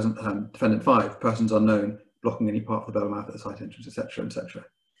 Defendant 5, persons unknown blocking any part of the bell mouth at the site entrance, etc., etc.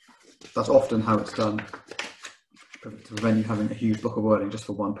 That's often how it's done to prevent you having a huge block of wording just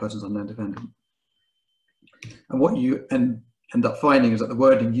for one persons unknown defendant. And what you end up finding is that the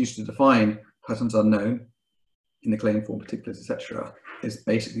wording used to define persons unknown in the claim form, particulars, etc., is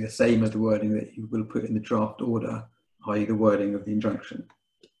basically the same as the wording that you will put in the draft order, i.e. the wording of the injunction.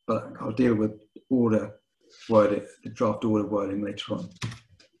 But I'll deal with the draft order wording later on.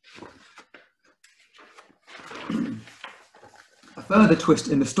 A further twist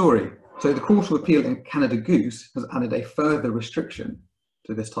in the story. So the Court of Appeal in Canada Goose has added a further restriction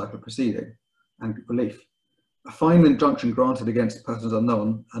to this type of proceeding and relief. A final injunction granted against persons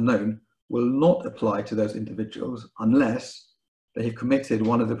unknown will not apply to those individuals unless they have committed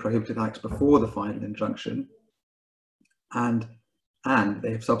one of the prohibited acts before the final injunction and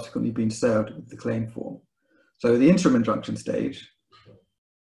they have subsequently been served with the claim form. So the interim injunction stage,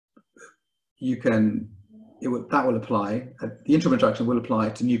 that will apply. The interim injunction will apply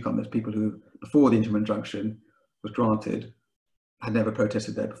to newcomers, people who, before the interim injunction was granted, had never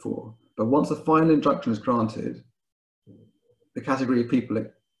protested there before. But once the final injunction is granted, the category of people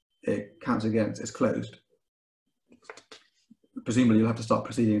it counts against is closed. Presumably you'll have to start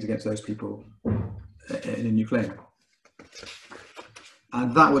proceedings against those people in a new claim.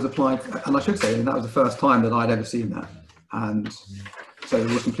 And that was applied, and I should say that was the first time that I'd ever seen that. And so it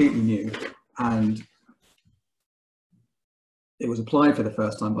was completely new. And it was applied for the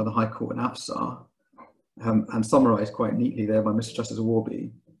first time by the High Court in Afsar, and summarised quite neatly there by Mr. Justice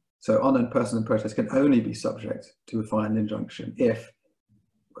Warby. So unknown persons in protest can only be subject to a final injunction if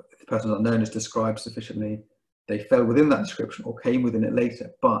the person unknown is described sufficiently, they fell within that description or came within it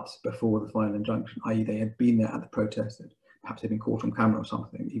later, but before the final injunction, i.e. they had been there at the protest, perhaps they'd been caught on camera or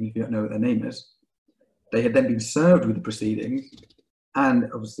something, even if you don't know what their name is. They had then been served with the proceedings,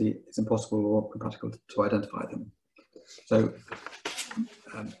 and obviously it's impossible or impractical to identify them. So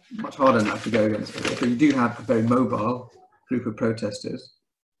much harder now to go against it. But you do have a very mobile group of protesters.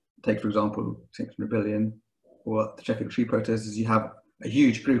 Take, for example, Extinction Rebellion or the Sheffield Tree protesters. You have a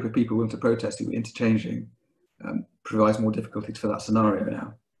huge group of people willing to protest who are interchanging, provides more difficulties for that scenario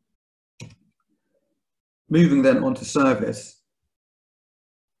now. Moving then on to service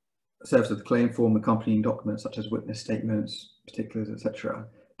of the claim form, accompanying documents such as witness statements, particulars, etc.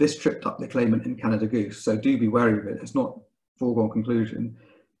 This tripped up the claimant in Canada Goose, so do be wary of it. It's not foregone conclusion,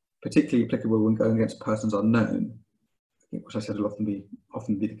 particularly applicable when going against persons unknown, which I said will often be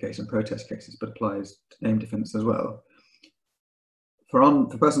the case in protest cases, but applies to name defence as well. For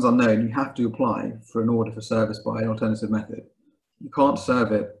persons unknown, you have to apply for an order for service by an alternative method. You can't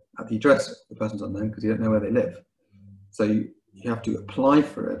serve it at the address of the persons unknown because you don't know where they live. So you have to apply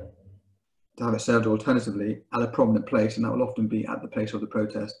for it to have it served alternatively at a prominent place, and that will often be at the place of the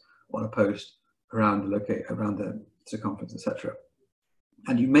protest on a post around the circumference, etc.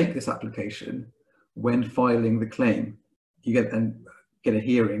 And you make this application when filing the claim. You get a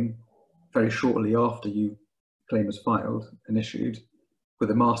hearing very shortly after you claim is filed and issued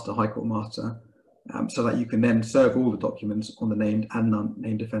with a master, High Court master, so that you can then serve all the documents on the named and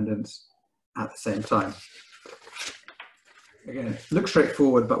non-named defendants at the same time. Again, looks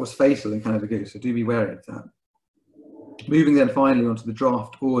straightforward, but was fatal in Canada Goose, so do be wary of that. Moving then finally onto the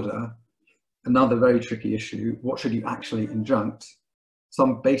draft order, another very tricky issue. What should you actually injunct?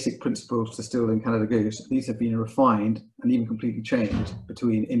 Some basic principles distilled in Canada Goose. These have been refined and even completely changed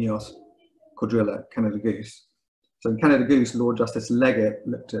between INEOS, Quadrilla, Canada Goose. So in Canada Goose, Lord Justice Leggett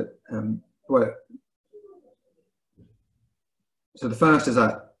looked at, so the first is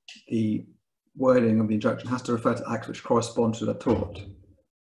that the wording of the injunction has to refer to acts which correspond to the tort.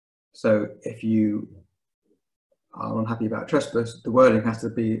 So if you are unhappy about trespass, the wording has to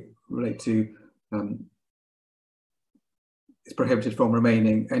be related to it's prohibited from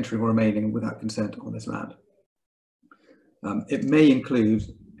entering or remaining without consent on this land. It may include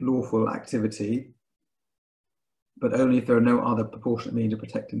lawful activity, but only if there are no other proportionate means of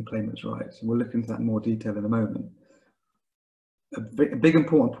protecting the claimant's rights. And we'll look into that in more detail in a moment. A big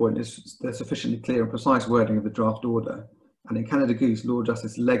important point is the sufficiently clear and precise wording of the draft order. And in Canada Goose, Lord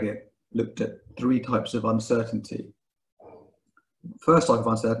Justice Leggett looked at 3 types of uncertainty. First type of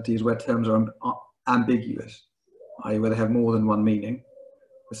uncertainty is where terms are ambiguous, i.e. where they have more than one meaning.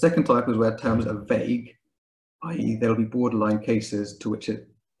 The second type is where terms are vague, i.e. there will be borderline cases to which it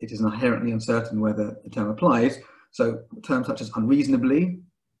is inherently uncertain whether the term applies. So terms such as unreasonable,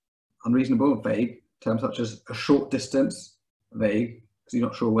 vague. Terms such as a short distance, vague, because you're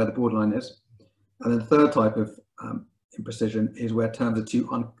not sure where the borderline is. And then the third type of imprecision is where terms are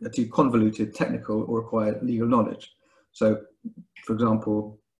too convoluted, technical, or require legal knowledge. So, for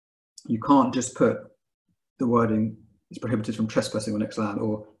example, you can't just put the wording is prohibited from trespassing on X land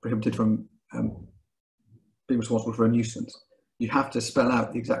or prohibited from being responsible for a nuisance. You have to spell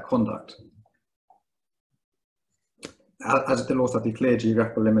out the exact conduct. As the laws have the clear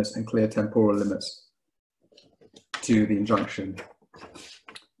geographical limits and clear temporal limits to the injunction.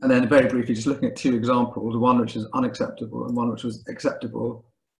 And then very briefly, just looking at 2 examples, one which is unacceptable and one which was acceptable.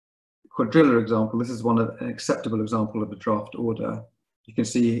 Quadrilla example, this is an acceptable example of the draft order. You can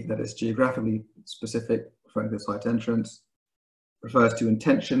see that it's geographically specific, referring to the site entrance, refers to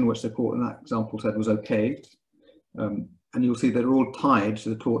intention, which the court in that example said was okay. And you'll see they're all tied to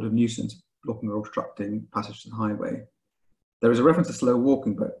the tort of nuisance, blocking or obstructing passage to the highway. There is a reference to slow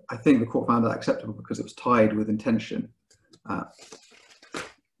walking, but I think the court found that acceptable because it was tied with intention. And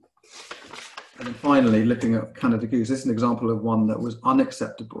then finally, looking at Canada Goose, this is an example of one that was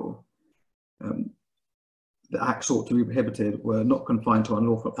unacceptable. The acts sought to be prohibited were not confined to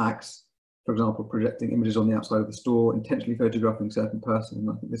unlawful acts, for example, projecting images on the outside of the store, intentionally photographing certain persons.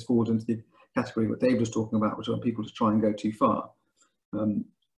 And I think this falls into the category what Dave was talking about, which are when people just try and go too far. And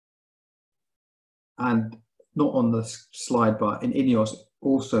not on the slide, but in INEOS,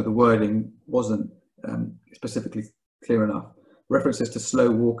 also the wording wasn't specifically clear enough. References to slow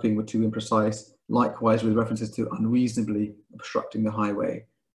walking were too imprecise, likewise with references to unreasonably obstructing the highway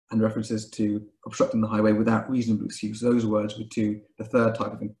and references to obstructing the highway without reasonable excuse. Those words were to the third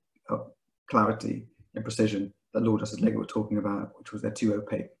type of clarity and precision that Lord Justice Leggett were talking about, which was they're too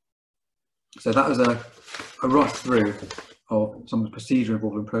opaque. So that was a rush through of some of the procedure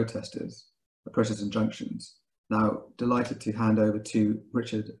involved in protesters, the protest injunctions. Now, delighted to hand over to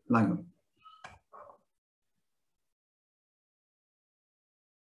Richard Langham.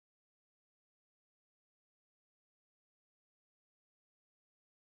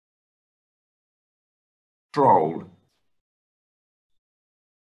 Control.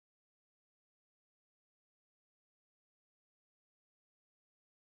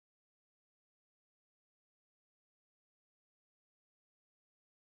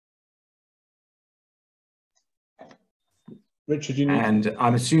 Richard, you need. And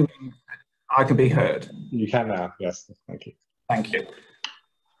I'm assuming I can be heard. You can now, yes, thank you. Thank you.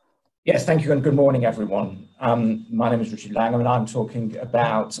 Yes, thank you and good morning, everyone. My name is Richard Langham and I'm talking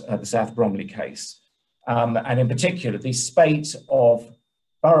about the South Bromley case. And in particular, the spate of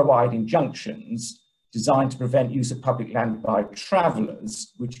borough-wide injunctions designed to prevent use of public land by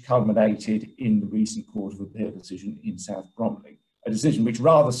travellers, which culminated in the recent Court of Appeal decision in South Bromley, a decision which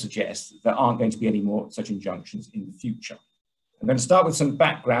rather suggests that there aren't going to be any more such injunctions in the future. I'm going to start with some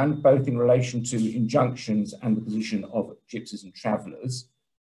background, both in relation to injunctions and the position of gypsies and travellers.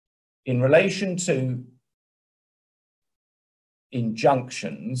 In relation to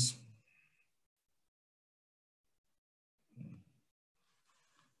injunctions,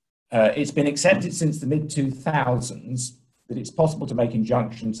 it's been accepted since the mid-2000s that it's possible to make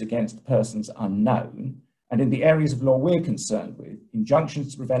injunctions against persons unknown. And in the areas of law we're concerned with,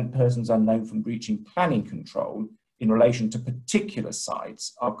 injunctions to prevent persons unknown from breaching planning control in relation to particular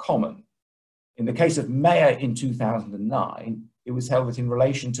sites are common. In the case of Mayor in 2009, it was held that in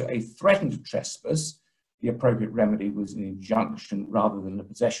relation to a threatened trespass, the appropriate remedy was an injunction rather than a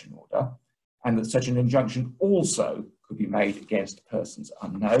possession order, and that such an injunction also could be made against persons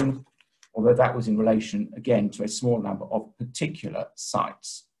unknown, although that was in relation, again, to a small number of particular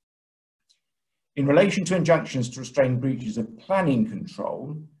sites. In relation to injunctions to restrain breaches of planning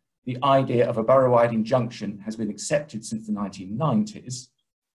control, the idea of a borough-wide injunction has been accepted since the 1990s,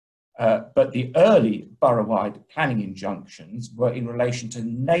 but the early borough-wide planning injunctions were in relation to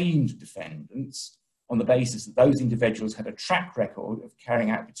named defendants on the basis that those individuals had a track record of carrying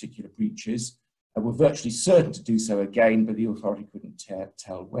out particular breaches and were virtually certain to do so again, but the authority couldn't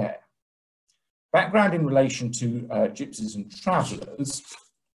tell where. Background in relation to gypsies and travellers,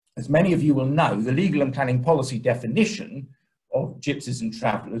 as many of you will know, the legal and planning policy definition of gypsies and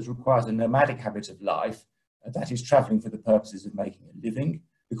travellers requires a nomadic habit of life, that is travelling for the purposes of making a living.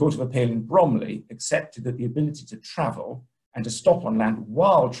 The Court of Appeal in Bromley accepted that the ability to travel and to stop on land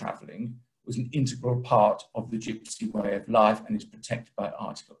while travelling was an integral part of the gypsy way of life and is protected by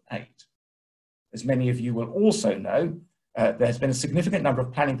Article 8. As many of you will also know, there has been a significant number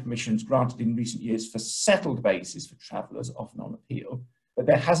of planning permissions granted in recent years for settled bases for travellers, often on appeal, but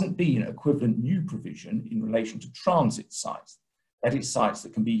there hasn't been equivalent new provision in relation to transit sites, that is, sites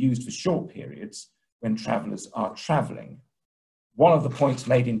that can be used for short periods when travellers are travelling. One of the points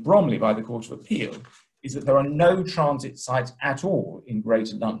made in Bromley by the Court of Appeal is that there are no transit sites at all in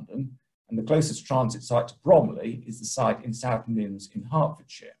Greater London, and the closest transit site to Bromley is the site in South Mimms in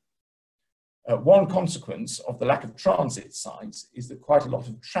Hertfordshire. One consequence of the lack of transit sites is that quite a lot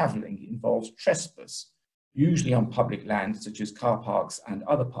of travelling involves trespass, usually on public land such as car parks and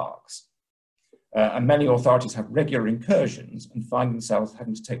other parks. And many authorities have regular incursions and find themselves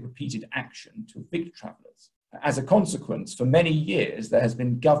having to take repeated action to evict travellers. As a consequence, for many years, there has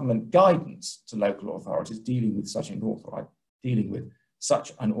been government guidance to local authorities dealing with such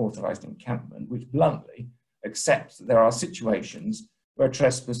unauthorised encampment, which bluntly accepts that there are situations where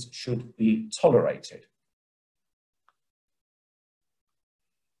trespass should be tolerated.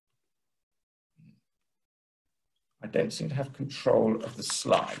 I don't seem to have control of the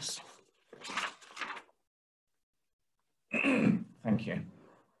slides. Thank you.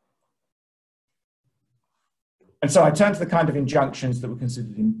 And so I turn to the kind of injunctions that were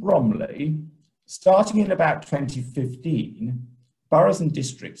considered in Bromley. Starting in about 2015, boroughs and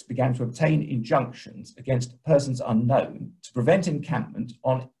districts began to obtain injunctions against persons unknown to prevent encampment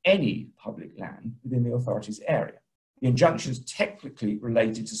on any public land within the authority's area. The injunctions technically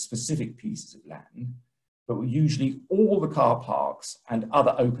related to specific pieces of land, but were usually all the car parks and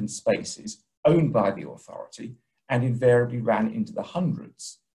other open spaces owned by the authority and invariably ran into the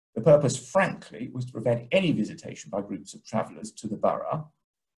hundreds. The purpose, frankly, was to prevent any visitation by groups of travellers to the borough.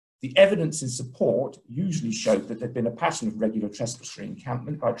 The evidence in support usually showed that there'd been a pattern of regular trespassery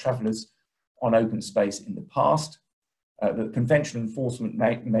encampment by travellers on open space in the past, that conventional enforcement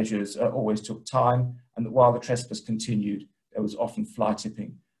measures always took time, and that while the trespass continued, there was often fly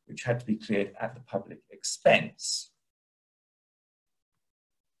tipping, which had to be cleared at the public expense.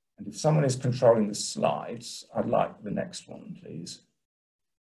 And if someone is controlling the slides, I'd like the next one, please.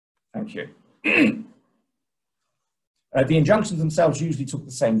 Thank you. The injunctions themselves usually took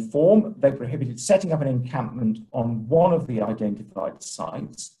the same form. They prohibited setting up an encampment on one of the identified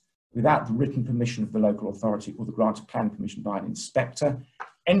sites without the written permission of the local authority or the grant of planning permission by an inspector,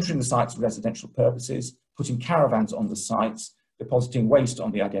 entering the sites for residential purposes, putting caravans on the sites, depositing waste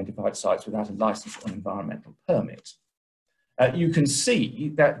on the identified sites without a licence or an environmental permit. You can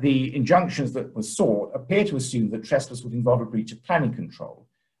see that the injunctions that were sought appear to assume that trespass would involve a breach of planning control,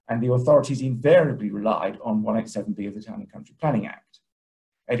 and the authorities invariably relied on 187B of the Town and Country Planning Act.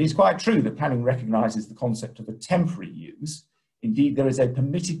 It is quite true that planning recognises the concept of a temporary use. Indeed, there is a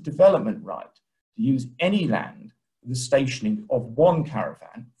permitted development right to use any land for the stationing of one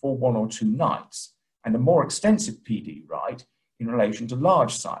caravan for 1 or 2 nights, and a more extensive PD right in relation to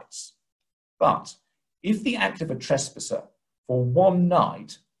large sites. But if the act of a trespasser for 1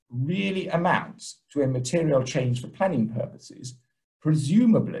 night really amounts to a material change for planning purposes,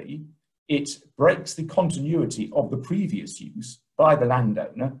 presumably it breaks the continuity of the previous use by the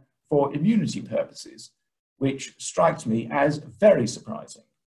landowner for immunity purposes, which strikes me as very surprising.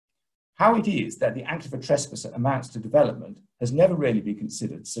 How it is that the act of a trespasser amounts to development has never really been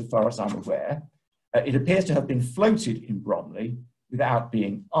considered, so far as I'm aware. It appears to have been floated in Bromley without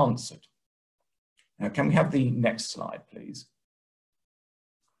being answered. Now, can we have the next slide, please?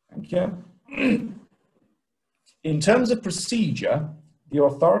 Thank you. In terms of procedure, the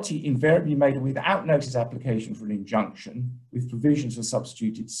authority invariably made a without notice application for an injunction with provisions for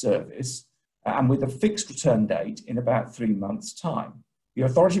substituted service and with a fixed return date in about 3 months' time. The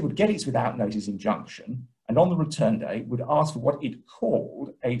authority would get its without notice injunction and on the return date would ask for what it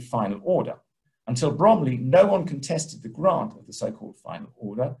called a final order. Until Bromley, no one contested the grant of the so-called final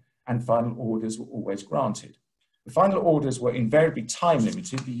order, and final orders were always granted. The final orders were invariably time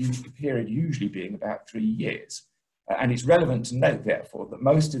limited, the period usually being about 3 years. And it's relevant to note, therefore, that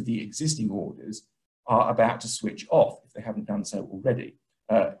most of the existing orders are about to switch off if they haven't done so already.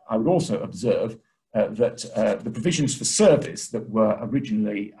 I would also observe that the provisions for service that were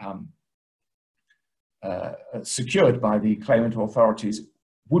originally secured by the claimant authorities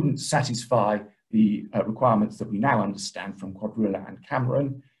wouldn't satisfy the requirements that we now understand from Quadrilla and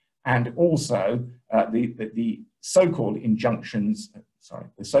Cameron, and also the so-called injunctions,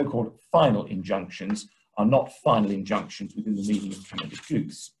 the so-called final injunctions are not final injunctions within the meaning of Canada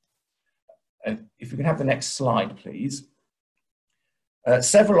Goose. If we can have the next slide, please.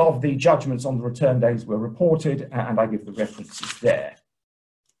 Several of the judgments on the return days were reported, and I give the references there.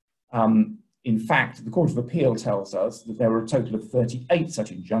 In fact, the Court of Appeal tells us that there were a total of 38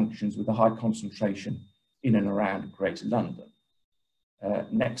 such injunctions with a high concentration in and around Greater London.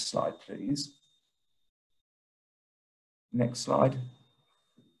 Next slide, please. Next slide.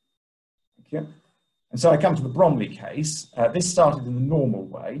 Thank you. And so I come to the Bromley case. This started in the normal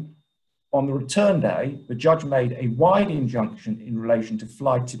way. On the return day, the judge made a wide injunction in relation to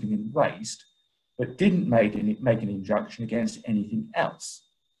fly tipping and waste, but didn't make an injunction against anything else.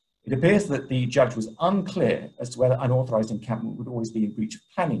 It appears that the judge was unclear as to whether unauthorised encampment would always be in breach of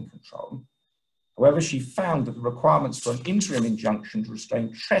planning control. However, she found that the requirements for an interim injunction to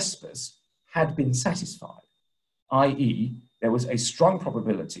restrain trespass had been satisfied, i.e., there was a strong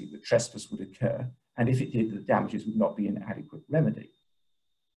probability that trespass would occur, and if it did, the damages would not be an adequate remedy.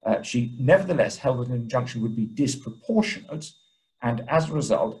 She nevertheless held that an injunction would be disproportionate, and as a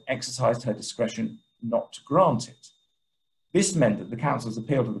result, exercised her discretion not to grant it. This meant that the council's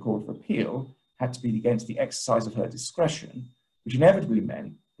appeal to the Court of Appeal had to be against the exercise of her discretion, which inevitably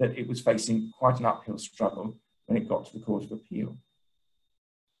meant that it was facing quite an uphill struggle when it got to the Court of Appeal.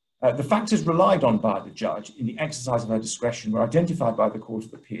 The factors relied on by the judge in the exercise of her discretion were identified by the Court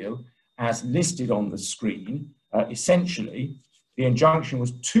of Appeal as listed on the screen. Essentially, the injunction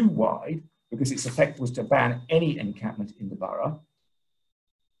was too wide because its effect was to ban any encampment in the borough.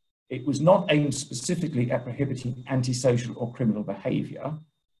 It was not aimed specifically at prohibiting antisocial or criminal behaviour.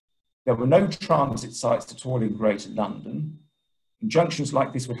 There were no transit sites at all in Greater London. Injunctions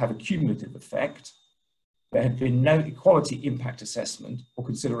like this would have a cumulative effect. There had been no equality impact assessment or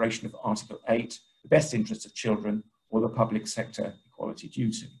consideration of Article 8, the best interests of children, or the public sector equality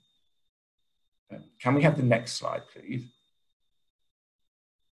duty. Can we have the next slide, please?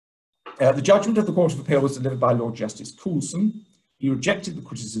 The judgment of the Court of Appeal was delivered by Lord Justice Coulson. He rejected the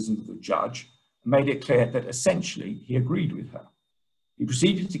criticism of the judge and made it clear that essentially he agreed with her. He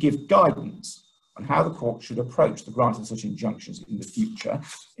proceeded to give guidance on how the court should approach the grant of such injunctions in the future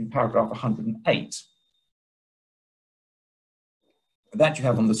in paragraph 108. That you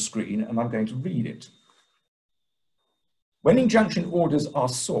have on the screen, and I'm going to read it. When injunction orders are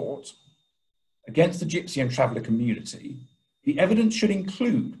sought against the gypsy and traveller community, the evidence should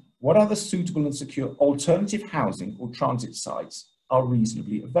include what other suitable and secure alternative housing or transit sites are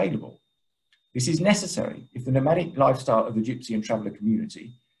reasonably available. This is necessary if the nomadic lifestyle of the gypsy and traveller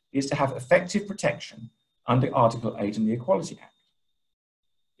community is to have effective protection under Article 8 in the Equality Act.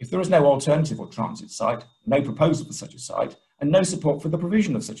 If there is no alternative or transit site, no proposal for such a site, and no support for the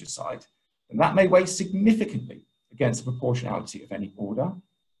provision of such a site, then that may weigh significantly against the proportionality of any order.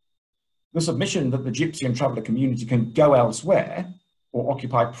 The submission that the gypsy and traveller community can go elsewhere or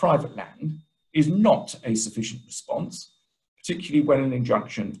occupy private land is not a sufficient response, particularly when an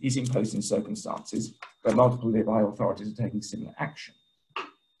injunction is imposed in circumstances where multiple nearby authorities are taking similar action.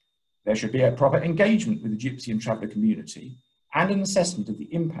 There should be a proper engagement with the gypsy and traveller community and an assessment of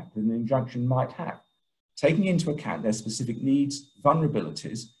the impact that an injunction might have, taking into account their specific needs,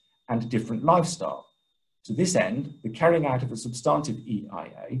 vulnerabilities, and different lifestyle. To this end, the carrying out of a substantive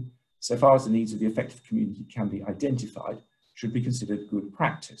EIA, so far as the needs of the affected community can be identified, should be considered good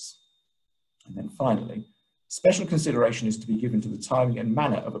practice. And then finally, special consideration is to be given to the timing and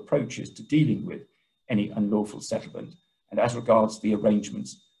manner of approaches to dealing with any unlawful settlement, and as regards the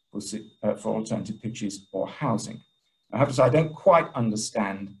arrangements for alternative pitches or housing. I have to say, I don't quite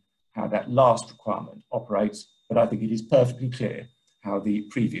understand how that last requirement operates, but I think it is perfectly clear how the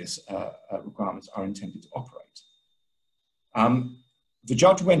previous requirements are intended to operate. The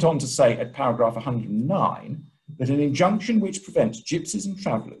judge went on to say at paragraph 109 that an injunction which prevents gypsies and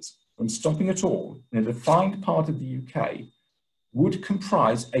travellers from stopping at all in a defined part of the UK would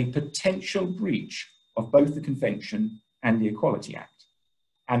comprise a potential breach of both the Convention and the Equality Act,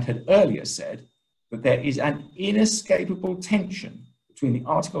 and had earlier said that there is an inescapable tension between the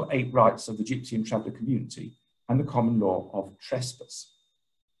Article 8 rights of the gypsy and traveller community and the common law of trespass.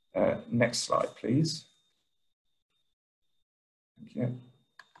 Next slide, please. Thank you.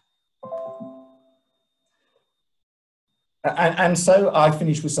 And so I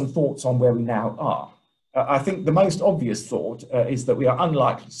finish with some thoughts on where we now are. I think the most obvious thought is that we are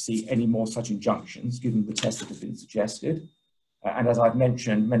unlikely to see any more such injunctions given the tests that have been suggested. And as I've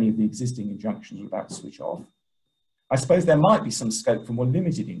mentioned, many of the existing injunctions are about to switch off. I suppose there might be some scope for more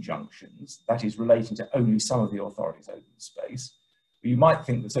limited injunctions, that is relating to only some of the authority's open space. But you might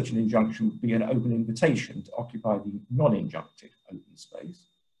think that such an injunction would be an open invitation to occupy the non-injuncted open space.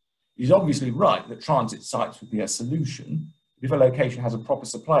 It is obviously right that transit sites would be a solution, but if a location has a proper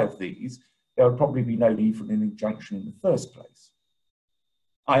supply of these, there would probably be no need for an injunction in the first place.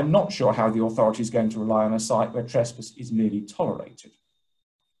 I am not sure how the authority is going to rely on a site where trespass is merely tolerated.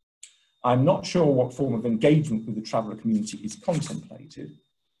 I'm not sure what form of engagement with the traveller community is contemplated.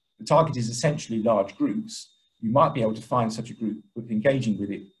 The target is essentially large groups. You might be able to find such a group, but engaging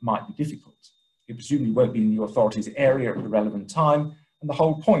with it might be difficult. It presumably won't be in the authority's area at the relevant time, and the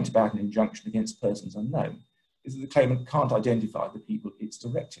whole point about an injunction against persons unknown is that the claimant can't identify the people it's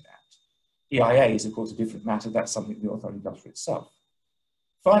directed at. EIA is, of course, a different matter. That's something the authority does for itself.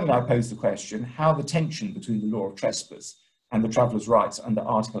 Finally, I pose the question how the tension between the law of trespass and the traveller's rights under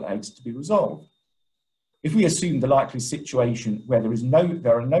Article 8 is to be resolved. If we assume the likely situation where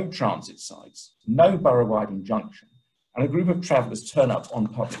there are no transit sites, no borough-wide injunction, and a group of travellers turn up on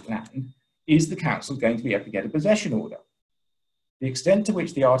public land, is the council going to be able to get a possession order? The extent to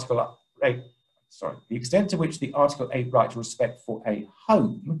which the Article 8 right to respect for a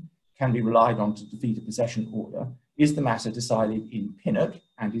home can be relied on to defeat a possession order is the matter decided in Pinnock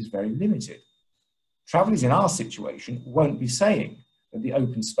and is very limited. Travellers in our situation won't be saying that the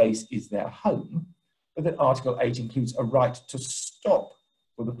open space is their home, but that Article 8 includes a right to stop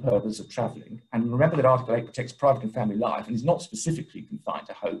for the purpose of travelling. And remember that Article 8 protects private and family life and is not specifically confined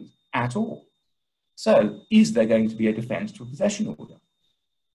to homes at all. So, is there going to be a defence to a possession order?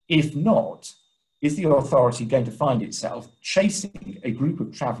 If not, is the authority going to find itself chasing a group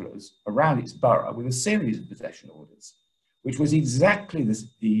of travellers around its borough with a series of possession orders, which was exactly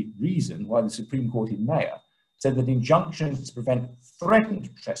the reason why the Supreme Court in Mayor said that injunctions to prevent threatened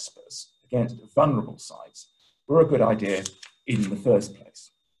trespass against vulnerable sites were a good idea in the first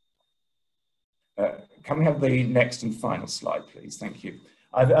place. Can we have the next and final slide, please? Thank you.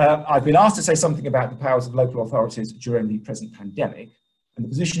 I've been asked to say something about the powers of local authorities during the present pandemic, And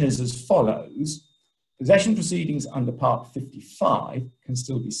the position is as follows. Possession proceedings under Part 55 can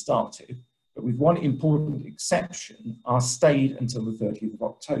still be started, but with one important exception, are stayed until the 30th of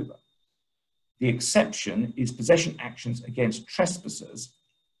October. The exception is possession actions against trespassers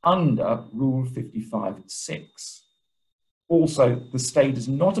under Rule 55(6). Also, the stay does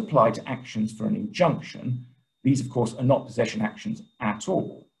not apply to actions for an injunction. These, of course, are not possession actions at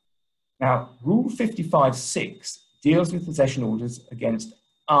all. Now, Rule 55(6) deals with possession orders against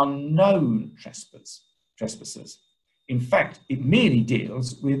unknown trespassers. In fact, it merely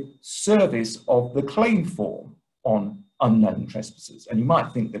deals with service of the claim form on unknown trespassers. And you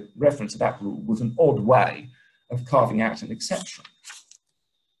might think that reference to that rule was an odd way of carving out an exception.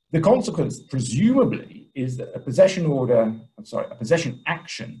 The consequence, presumably, is that a possession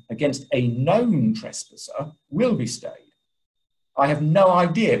action against a known trespasser will be stayed. I have no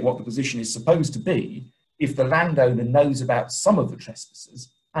idea what the position is supposed to be if the landowner knows about some of the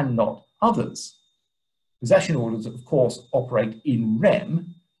trespassers and not others. Possession orders, of course, operate in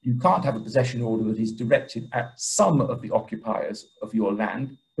rem. You can't have a possession order that is directed at some of the occupiers of your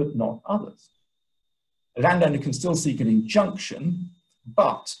land, but not others. A landowner can still seek an injunction,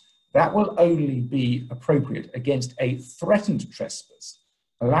 but that will only be appropriate against a threatened trespass.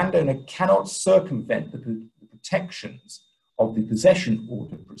 A landowner cannot circumvent the protections of the possession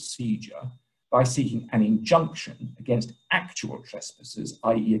order procedure by seeking an injunction against actual trespassers,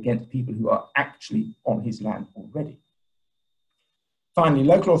 i.e. against people who are actually on his land already. Finally,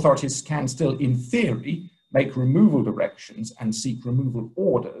 local authorities can still, in theory, make removal directions and seek removal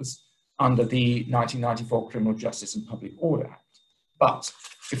orders under the 1994 Criminal Justice and Public Order Act. But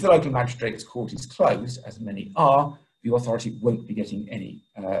if the local magistrate's court is closed, as many are, the authority won't be getting any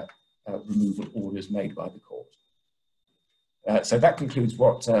removal orders made by the court. So that concludes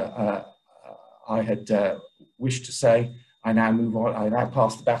what I had wished to say. I now move on. I now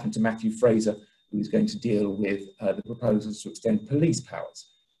pass the baton to Matthew Fraser, who is going to deal with the proposals to extend police powers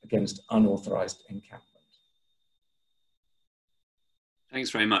against unauthorised encampment.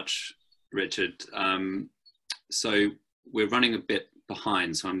 Thanks very much, Richard. So we're running a bit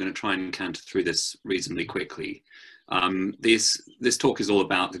behind, so I'm going to try and canter through this reasonably quickly. This talk is all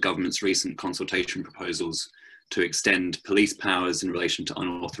about the government's recent consultation proposals to extend police powers in relation to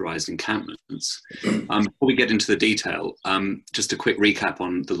unauthorised encampments. Before we get into the detail, just a quick recap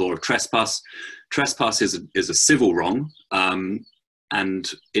on the law of trespass. Trespass is a civil wrong,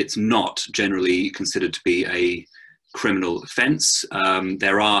 and it's not generally considered to be a criminal offence.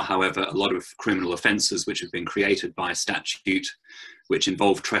 There are, however, a lot of criminal offences which have been created by statute which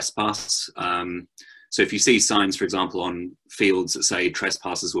involve trespass. So if you see signs, for example, on fields that say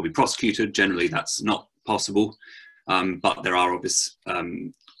trespassers will be prosecuted, generally that's not possible, but there are obvious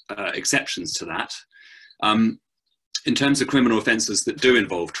exceptions to that. In terms of criminal offences that do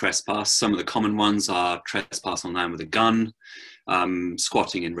involve trespass, some of the common ones are trespass on land with a gun,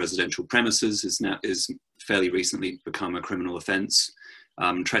 squatting in residential premises is fairly recently become a criminal offence,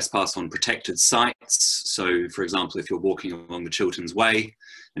 trespass on protected sites. So, for example, if you're walking along the Chilterns Way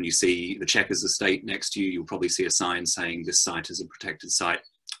and you see the Chequers estate next to you, you'll probably see a sign saying this site is a protected site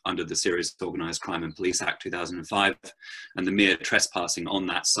under the Serious Organised Crime and Police Act 2005, and the mere trespassing on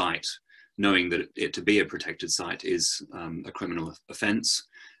that site, knowing that it to be a protected site, is a criminal offence.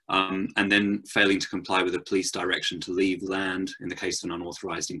 And then failing to comply with a police direction to leave land in the case of an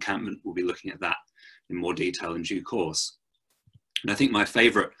unauthorised encampment. We'll be looking at that in more detail in due course. And I think my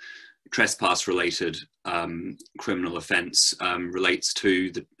favourite trespass-related criminal offence relates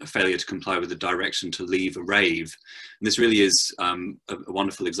to the failure to comply with the direction to leave a rave. And this really is a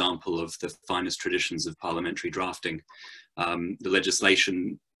wonderful example of the finest traditions of parliamentary drafting. The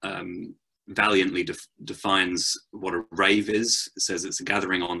legislation valiantly defines what a rave is. It says it's a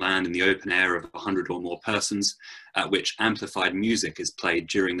gathering on land in the open air of 100 or more persons at which amplified music is played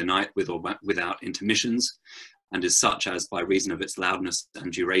during the night with or without intermissions, and is such as, by reason of its loudness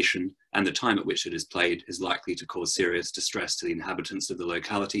and duration and the time at which it is played, is likely to cause serious distress to the inhabitants of the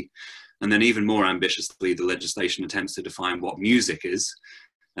locality. And then even more ambitiously, the legislation attempts to define what music is,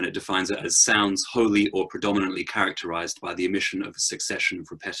 and it defines it as sounds wholly or predominantly characterized by the emission of a succession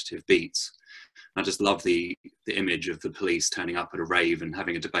of repetitive beats. I just love the image of the police turning up at a rave and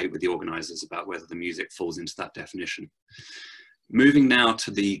having a debate with the organisers about whether the music falls into that definition. Moving now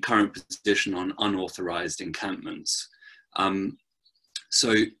to the current position on unauthorised encampments.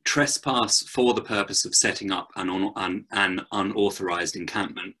 So trespass for the purpose of setting up an unauthorised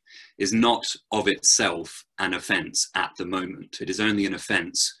encampment is not of itself an offence at the moment. It is only an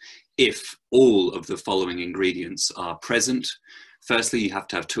offence if all of the following ingredients are present. Firstly, you have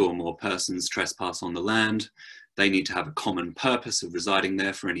to have 2 or more persons trespass on the land. They need to have a common purpose of residing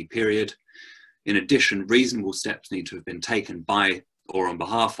there for any period. In addition, reasonable steps need to have been taken by or on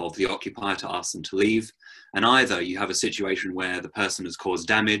behalf of the occupier to ask them to leave. And either you have a situation where the person has caused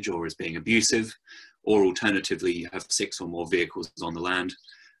damage or is being abusive, or alternatively, you have 6 or more vehicles on the land.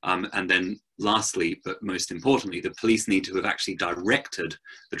 And then lastly, but most importantly, the police need to have actually directed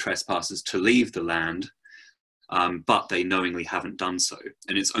the trespassers to leave the land, but they knowingly haven't done so.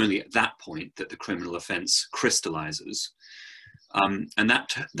 And it's only at that point that the criminal offence crystallises. And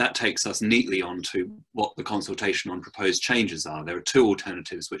that takes us neatly on to what the consultation on proposed changes are. There are 2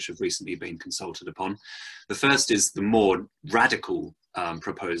 alternatives which have recently been consulted upon. The first is the more radical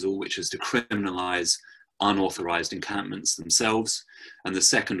proposal, which is to criminalise unauthorised encampments themselves. And the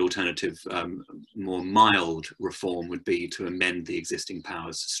second alternative, more mild reform, would be to amend the existing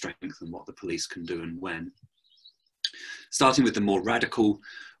powers to strengthen what the police can do and when. Starting with the more radical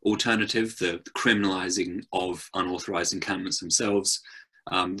alternative, the criminalising of unauthorised encampments themselves.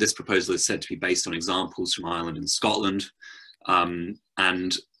 This proposal is said to be based on examples from Ireland and Scotland.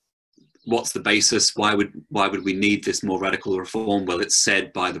 And what's the basis? Why would we need this more radical reform? Well, it's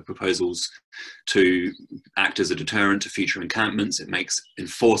said by the proposals to act as a deterrent to future encampments. It makes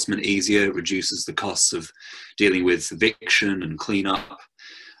enforcement easier, reduces the costs of dealing with eviction and clean-up.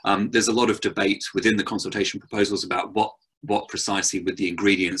 There's a lot of debate within the consultation proposals about what precisely would the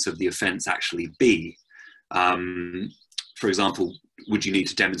ingredients of the offence actually be. For example, would you need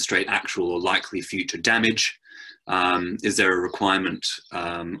to demonstrate actual or likely future damage? Is there a requirement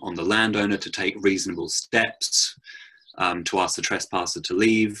on the landowner to take reasonable steps to ask the trespasser to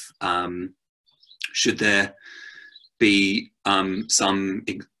leave? Should there be some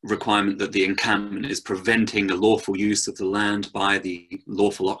requirement that the encampment is preventing the lawful use of the land by the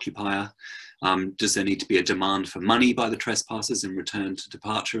lawful occupier? Does there need to be a demand for money by the trespassers in return to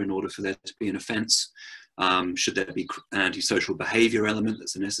departure in order for there to be an offence? Should there be an antisocial behaviour element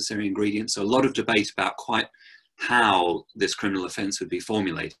that's a necessary ingredient? So a lot of debate about quite how this criminal offence would be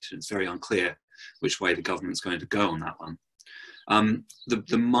formulated. It's very unclear which way the government's going to go on that one.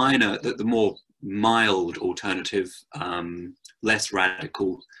 The more mild alternative, less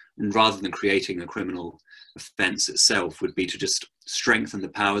radical, rather than creating a criminal offence itself, would be to just strengthen the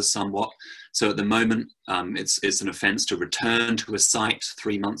powers somewhat. So at the moment, it's an offence to return to a site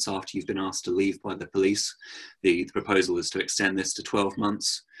 3 months after you've been asked to leave by the police. The proposal is to extend this to 12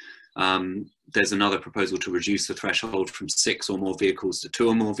 months. There's another proposal to reduce the threshold from 6 or more vehicles to 2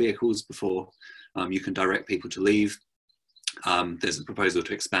 or more vehicles before you can direct people to leave. There's a proposal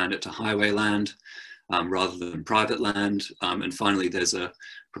to expand it to highway land rather than private land. And finally, there's a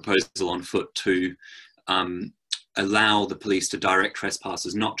proposal on foot to allow the police to direct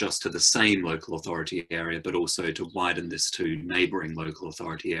trespassers not just to the same local authority area, but also to widen this to neighbouring local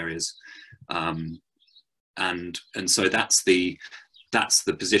authority areas. And so that's the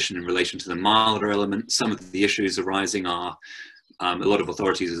position in relation to the milder element. Some of the issues arising are a lot of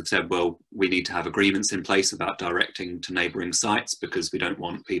authorities have said, well, we need to have agreements in place about directing to neighbouring sites because we don't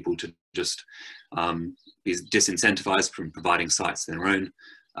want people to just be disincentivized from providing sites in their own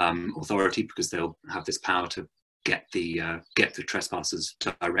authority, because they'll have this power to get the trespassers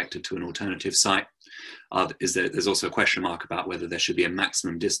directed to an alternative site. There's also a question mark about whether there should be a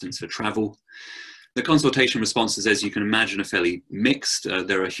maximum distance for travel. The consultation responses, as you can imagine, are fairly mixed.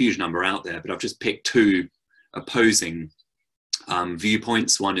 There are a huge number out there, but I've just picked 2 opposing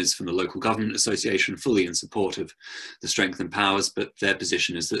viewpoints. One is from the Local Government Association, fully in support of the strengthened powers, but their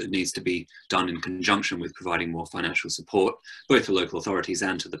position is that it needs to be done in conjunction with providing more financial support, both to local authorities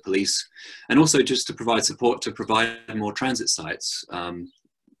and to the police, and also just to provide support to provide more transit sites.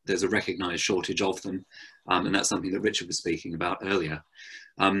 There's a recognised shortage of them, and that's something that Richard was speaking about earlier.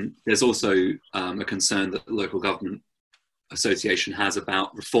 There's also a concern that the Local Government Association has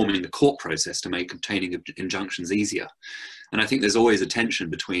about reforming the court process to make obtaining of injunctions easier. And I think there's always a tension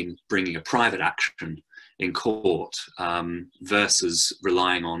between bringing a private action in court versus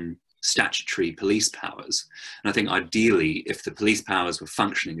relying on statutory police powers. And I think ideally, if the police powers were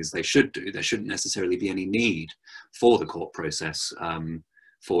functioning as they should do, there shouldn't necessarily be any need for the court process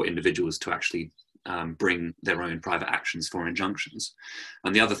for individuals to actually bring their own private actions for injunctions.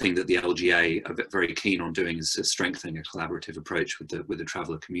 And the other thing that the LGA are very keen on doing is strengthening a collaborative approach with the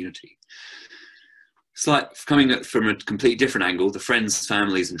traveller community. Coming from a completely different angle, the Friends,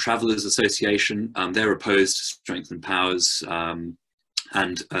 Families and Travellers Association, they're opposed to strengthened powers,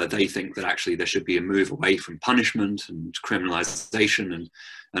 and they think that actually there should be a move away from punishment and criminalisation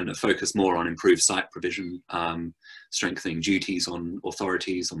and a focus more on improved site provision, strengthening duties on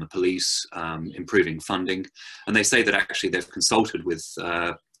authorities, on the police, improving funding. And they say that actually they've consulted with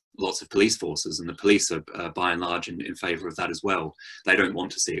lots of police forces, and the police are by and large in favour of that as well. They don't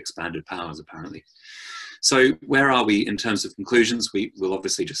want to see expanded powers, apparently. So where are we in terms of conclusions? We will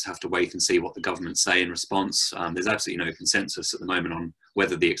obviously just have to wait and see what the government say in response. There's absolutely no consensus at the moment on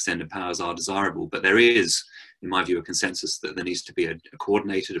whether the extended powers are desirable, but there is, in my view, a consensus that there needs to be a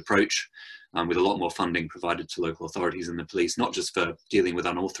coordinated approach with a lot more funding provided to local authorities and the police, not just for dealing with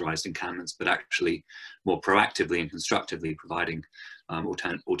unauthorised encampments, but actually more proactively and constructively providing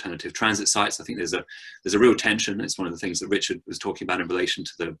alternative transit sites. I think there's a real tension. It's one of the things that Richard was talking about in relation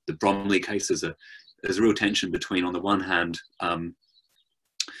to the Bromley case. There's a real tension between, on the one hand,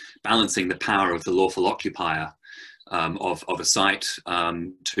 balancing the power of the lawful occupier of a site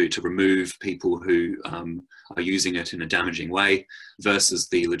to remove people who are using it in a damaging way, versus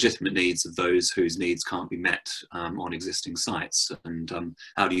the legitimate needs of those whose needs can't be met on existing sites. And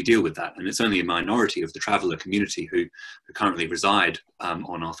how do you deal with that? And it's only a minority of the traveller community who currently reside on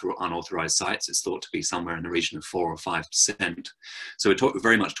unauthorised sites. It's thought to be somewhere in the region of 4 or 5%. So we're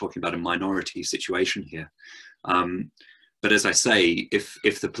very much talking about a minority situation here. But as I say,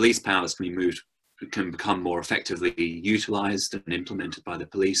 if the police powers can become more effectively utilised and implemented by the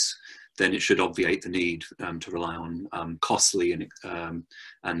police, then it should obviate the need to rely on costly and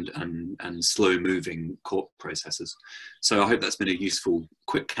slow-moving court processes. So I hope that's been a useful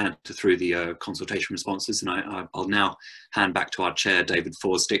quick canter through the consultation responses, and I'll now hand back to our chair, David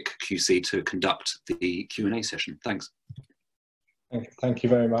Forsdick, QC, to conduct the Q&A session. Thanks. Thank you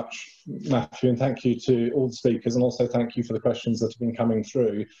very much, Matthew, and thank you to all the speakers, and also thank you for the questions that have been coming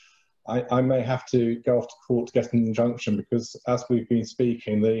through. I may have to go off to court to get an injunction, because as we've been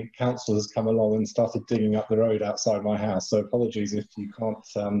speaking, the council has come along and started digging up the road outside my house. So apologies if you can't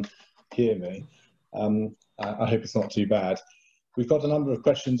hear me. I hope it's not too bad. We've got a number of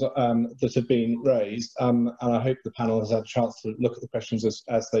questions that have been raised, and I hope the panel has had a chance to look at the questions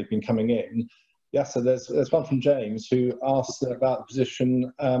as they've been coming in. Yes, so there's one from James, who asked about the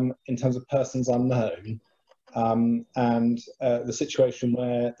position in terms of persons unknown. And the situation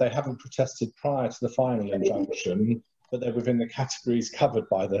where they haven't protested prior to the final injunction, but they're within the categories covered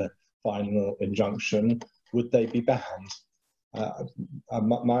by the final injunction, would they be banned?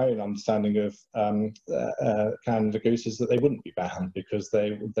 My own understanding of Canada Goose is that they wouldn't be banned because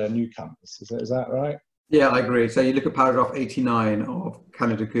they're newcomers. Is that right? Yeah, I agree. So you look at paragraph 89 of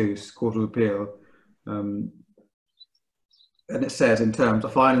Canada Goose, Court of Appeal, and it says, in terms, a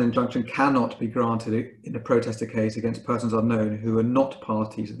final injunction cannot be granted in a protester case against persons unknown who are not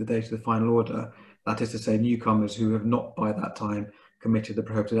parties at the date of the final order. That is to say, newcomers who have not by that time committed the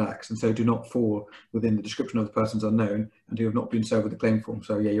prohibited acts, and so do not fall within the description of the persons unknown, and who have not been served with the claim form.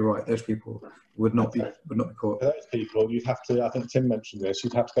 So yeah, you're right. Those people would not be caught. For those people, you'd have to. I think Tim mentioned this.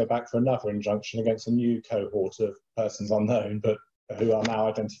 You'd have to go back for another injunction against a new cohort of persons unknown, but who are now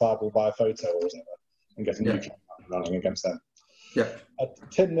identifiable by a photo or whatever, and get a new claim running against them. Yeah.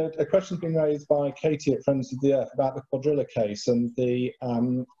 Tim, a question's been raised by Katie at Friends of the Earth about the Quadrilla case and the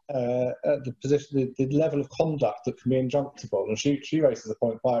position, the level of conduct that can be injunctible. And she raises a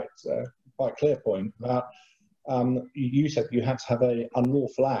point, quite clear point, about you said you had to have an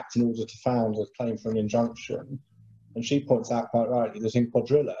unlawful act in order to found a claim for an injunction. And she points out quite rightly that in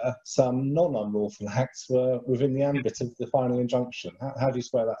Quadrilla, some non-unlawful acts were within the ambit of the final injunction. How do you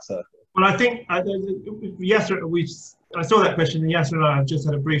square that circle? Well, I think I saw that question, and Yasser and I have just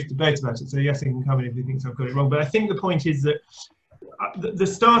had a brief debate about it, so Yasser can come in if he thinks I've got it wrong. But I think the point is that the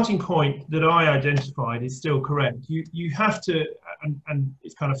starting point that I identified is still correct. You have to, and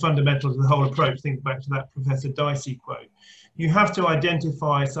it's kind of fundamental to the whole approach, think back to that Professor Dicey quote, you have to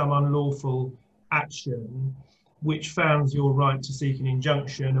identify some unlawful action which founds your right to seek an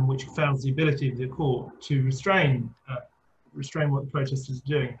injunction and which founds the ability of the court to restrain what the protesters are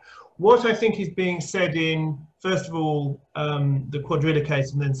doing. What I think is being said in, first of all, the Quadrilla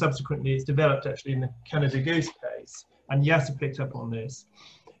case, and then subsequently it's developed actually in the Canada Goose case, and Yasser picked up on this,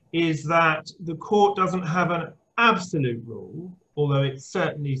 is that the court doesn't have an absolute rule, although it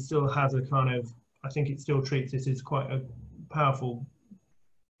certainly still has a kind of, I think it still treats this as quite a powerful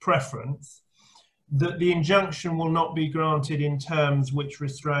preference, that the injunction will not be granted in terms which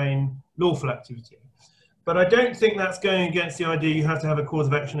restrain lawful activity. But I don't think that's going against the idea you have to have a cause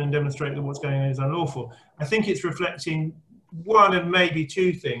of action and demonstrate that what's going on is unlawful. I think it's reflecting one of maybe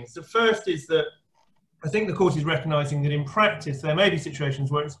two things. The first is that I think the court is recognising that in practice there may be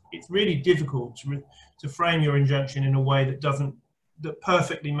situations where it's really difficult to frame your injunction in a way that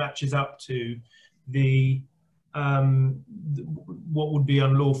perfectly matches up to the what would be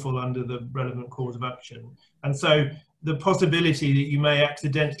unlawful under the relevant cause of action. And so the possibility that you may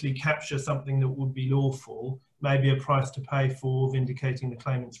accidentally capture something that would be lawful may be a price to pay for vindicating the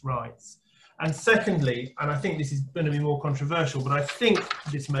claimant's rights. And secondly, and I think this is going to be more controversial, but I think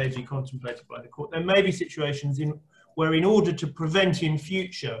this may be contemplated by the court, there may be situations where in order to prevent in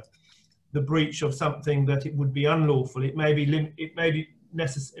future the breach of something that it would be unlawful, it may be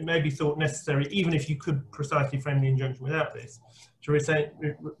thought necessary, even if you could precisely frame the injunction without this, to restrain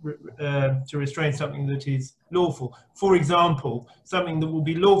something that is lawful. For example, something that will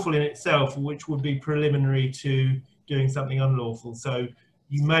be lawful in itself, which would be preliminary to doing something unlawful. So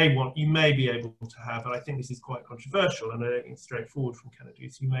you may be able to have, and I think this is quite controversial, and I don't think it's straightforward from Canada,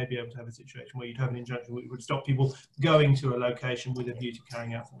 so you may be able to have a situation where you'd have an injunction which would stop people going to a location with a view to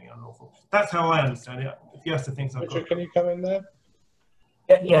carrying out something unlawful. That's how I understand it. If Yasta thinks I've Richard, can you come in there?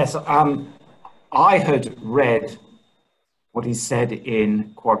 Yes, I had read what is said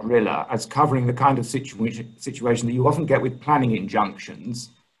in Quadrilla as covering the kind of situation that you often get with planning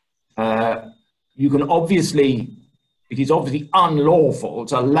injunctions. You can obviously, it is obviously unlawful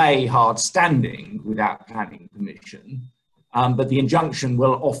to lay hard standing without planning permission, but the injunction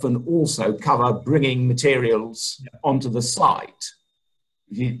will often also cover bringing materials onto the site.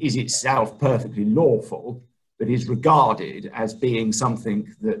 It is itself perfectly lawful, but is regarded as being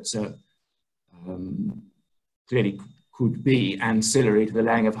something that clearly could be ancillary to the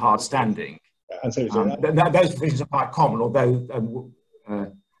laying of hard standing. Those provisions are quite common, although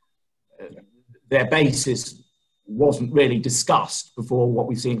their basis wasn't really discussed before what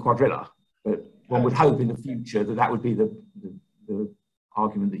we see in Quadrilla. But one would hope in the future that that would be the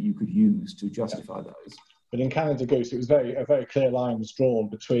argument that you could use to justify those. But in Canada Goose, it was a very clear line was drawn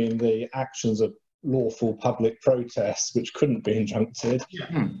between the actions of lawful public protests, which couldn't be injuncted,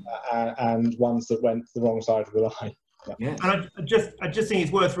 and ones that went the wrong side of the line. Yes. And I just think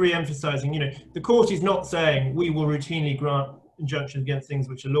it's worth re-emphasising, the court is not saying we will routinely grant injunctions against things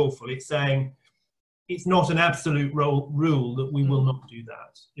which are lawful. It's saying it's not an absolute rule that we will not do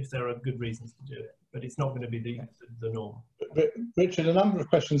that if there are good reasons to do it, but it's not going to be the norm. But Richard, a number of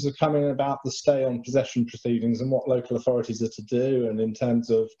questions have come in about the stay on possession proceedings and what local authorities are to do, and in terms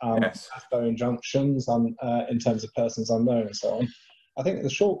of injunctions, in terms of persons unknown and so on. I think the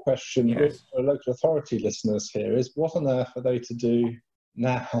short question for local authority listeners here is, what on earth are they to do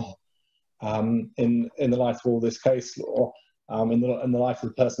now in the light of all this case law, in the light of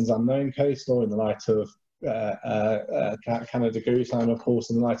the persons unknown case law, in the light of Canada Goose, and of course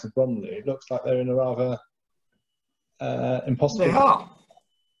in the light of Bromley? It looks like they're in a rather impossible... They are.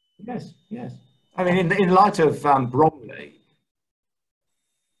 Yes. I mean, in light of Bromley,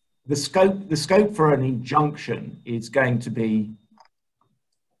 the scope for an injunction is going to be...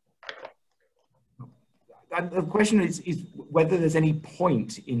 The question is whether there's any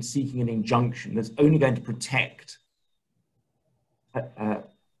point in seeking an injunction that's only going to protect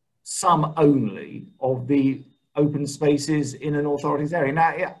some only of the open spaces in an authority's area.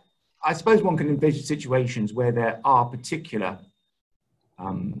 Now, I suppose one can envision situations where there are particular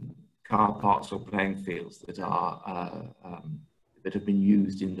car parks or playing fields that are that have been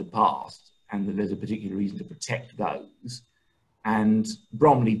used in the past, and that there's a particular reason to protect those. And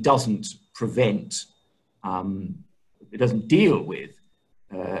Bromley doesn't prevent. It doesn't deal with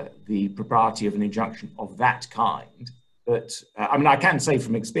the propriety of an injunction of that kind, but I mean, I can say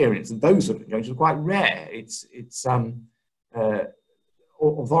from experience that those sort of injunctions are quite rare.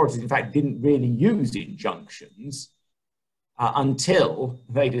 Authorities, in fact, didn't really use injunctions until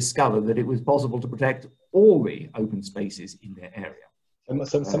they discovered that it was possible to protect all the open spaces in their area.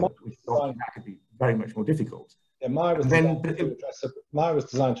 Which that could be very much more difficult. Yeah, Maya was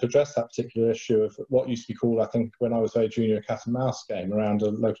designed to address that particular issue of what used to be called, I think, when I was very junior, a cat and mouse game around a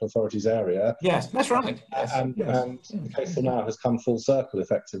local authority's area. Yes, that's right. Yes, and the case now has come full circle,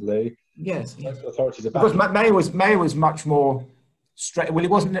 effectively. Yes. Local authorities are because Mayor was much more straight. Well,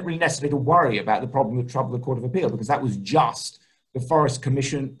 it wasn't really necessary to worry about the problem with trouble the Court of Appeal, because that was just the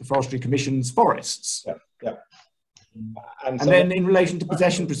Forestry Commission's forests. Yeah. And then in relation to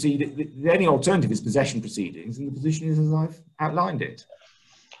possession proceedings, the only alternative is possession proceedings, and the position is as I've outlined it.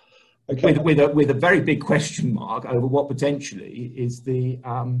 Okay. With a very big question mark over what potentially is the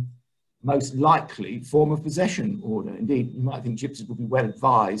most likely form of possession order. Indeed, you might think gypsies would be well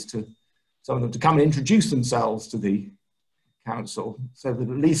advised to some of them to come and introduce themselves to the council, so that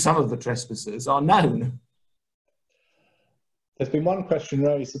at least some of the trespassers are known. There's been one question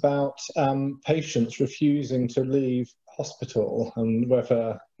raised about patients refusing to leave hospital and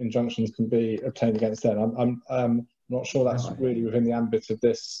whether injunctions can be obtained against them. I'm not sure that's really within the ambit of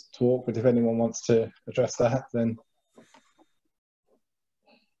this talk, but if anyone wants to address that, then...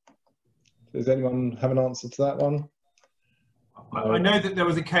 Does anyone have an answer to that one? I know that there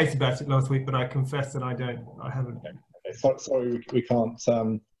was a case about it last week, but I confess that I haven't. Okay. Sorry, we can't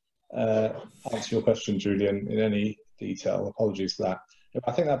answer your question, Julian, in any detail. Apologies for that.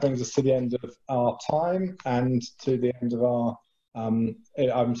 I think that brings us to the end of our time and to the end of our,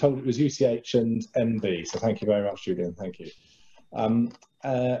 I'm told it was UCH and MB, so thank you very much, Julian, thank you. Thank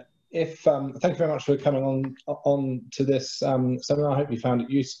you very much for coming on to this seminar. I hope you found it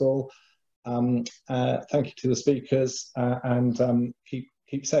useful. Thank you to the speakers and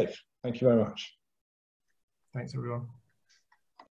keep safe. Thank you very much. Thanks, everyone.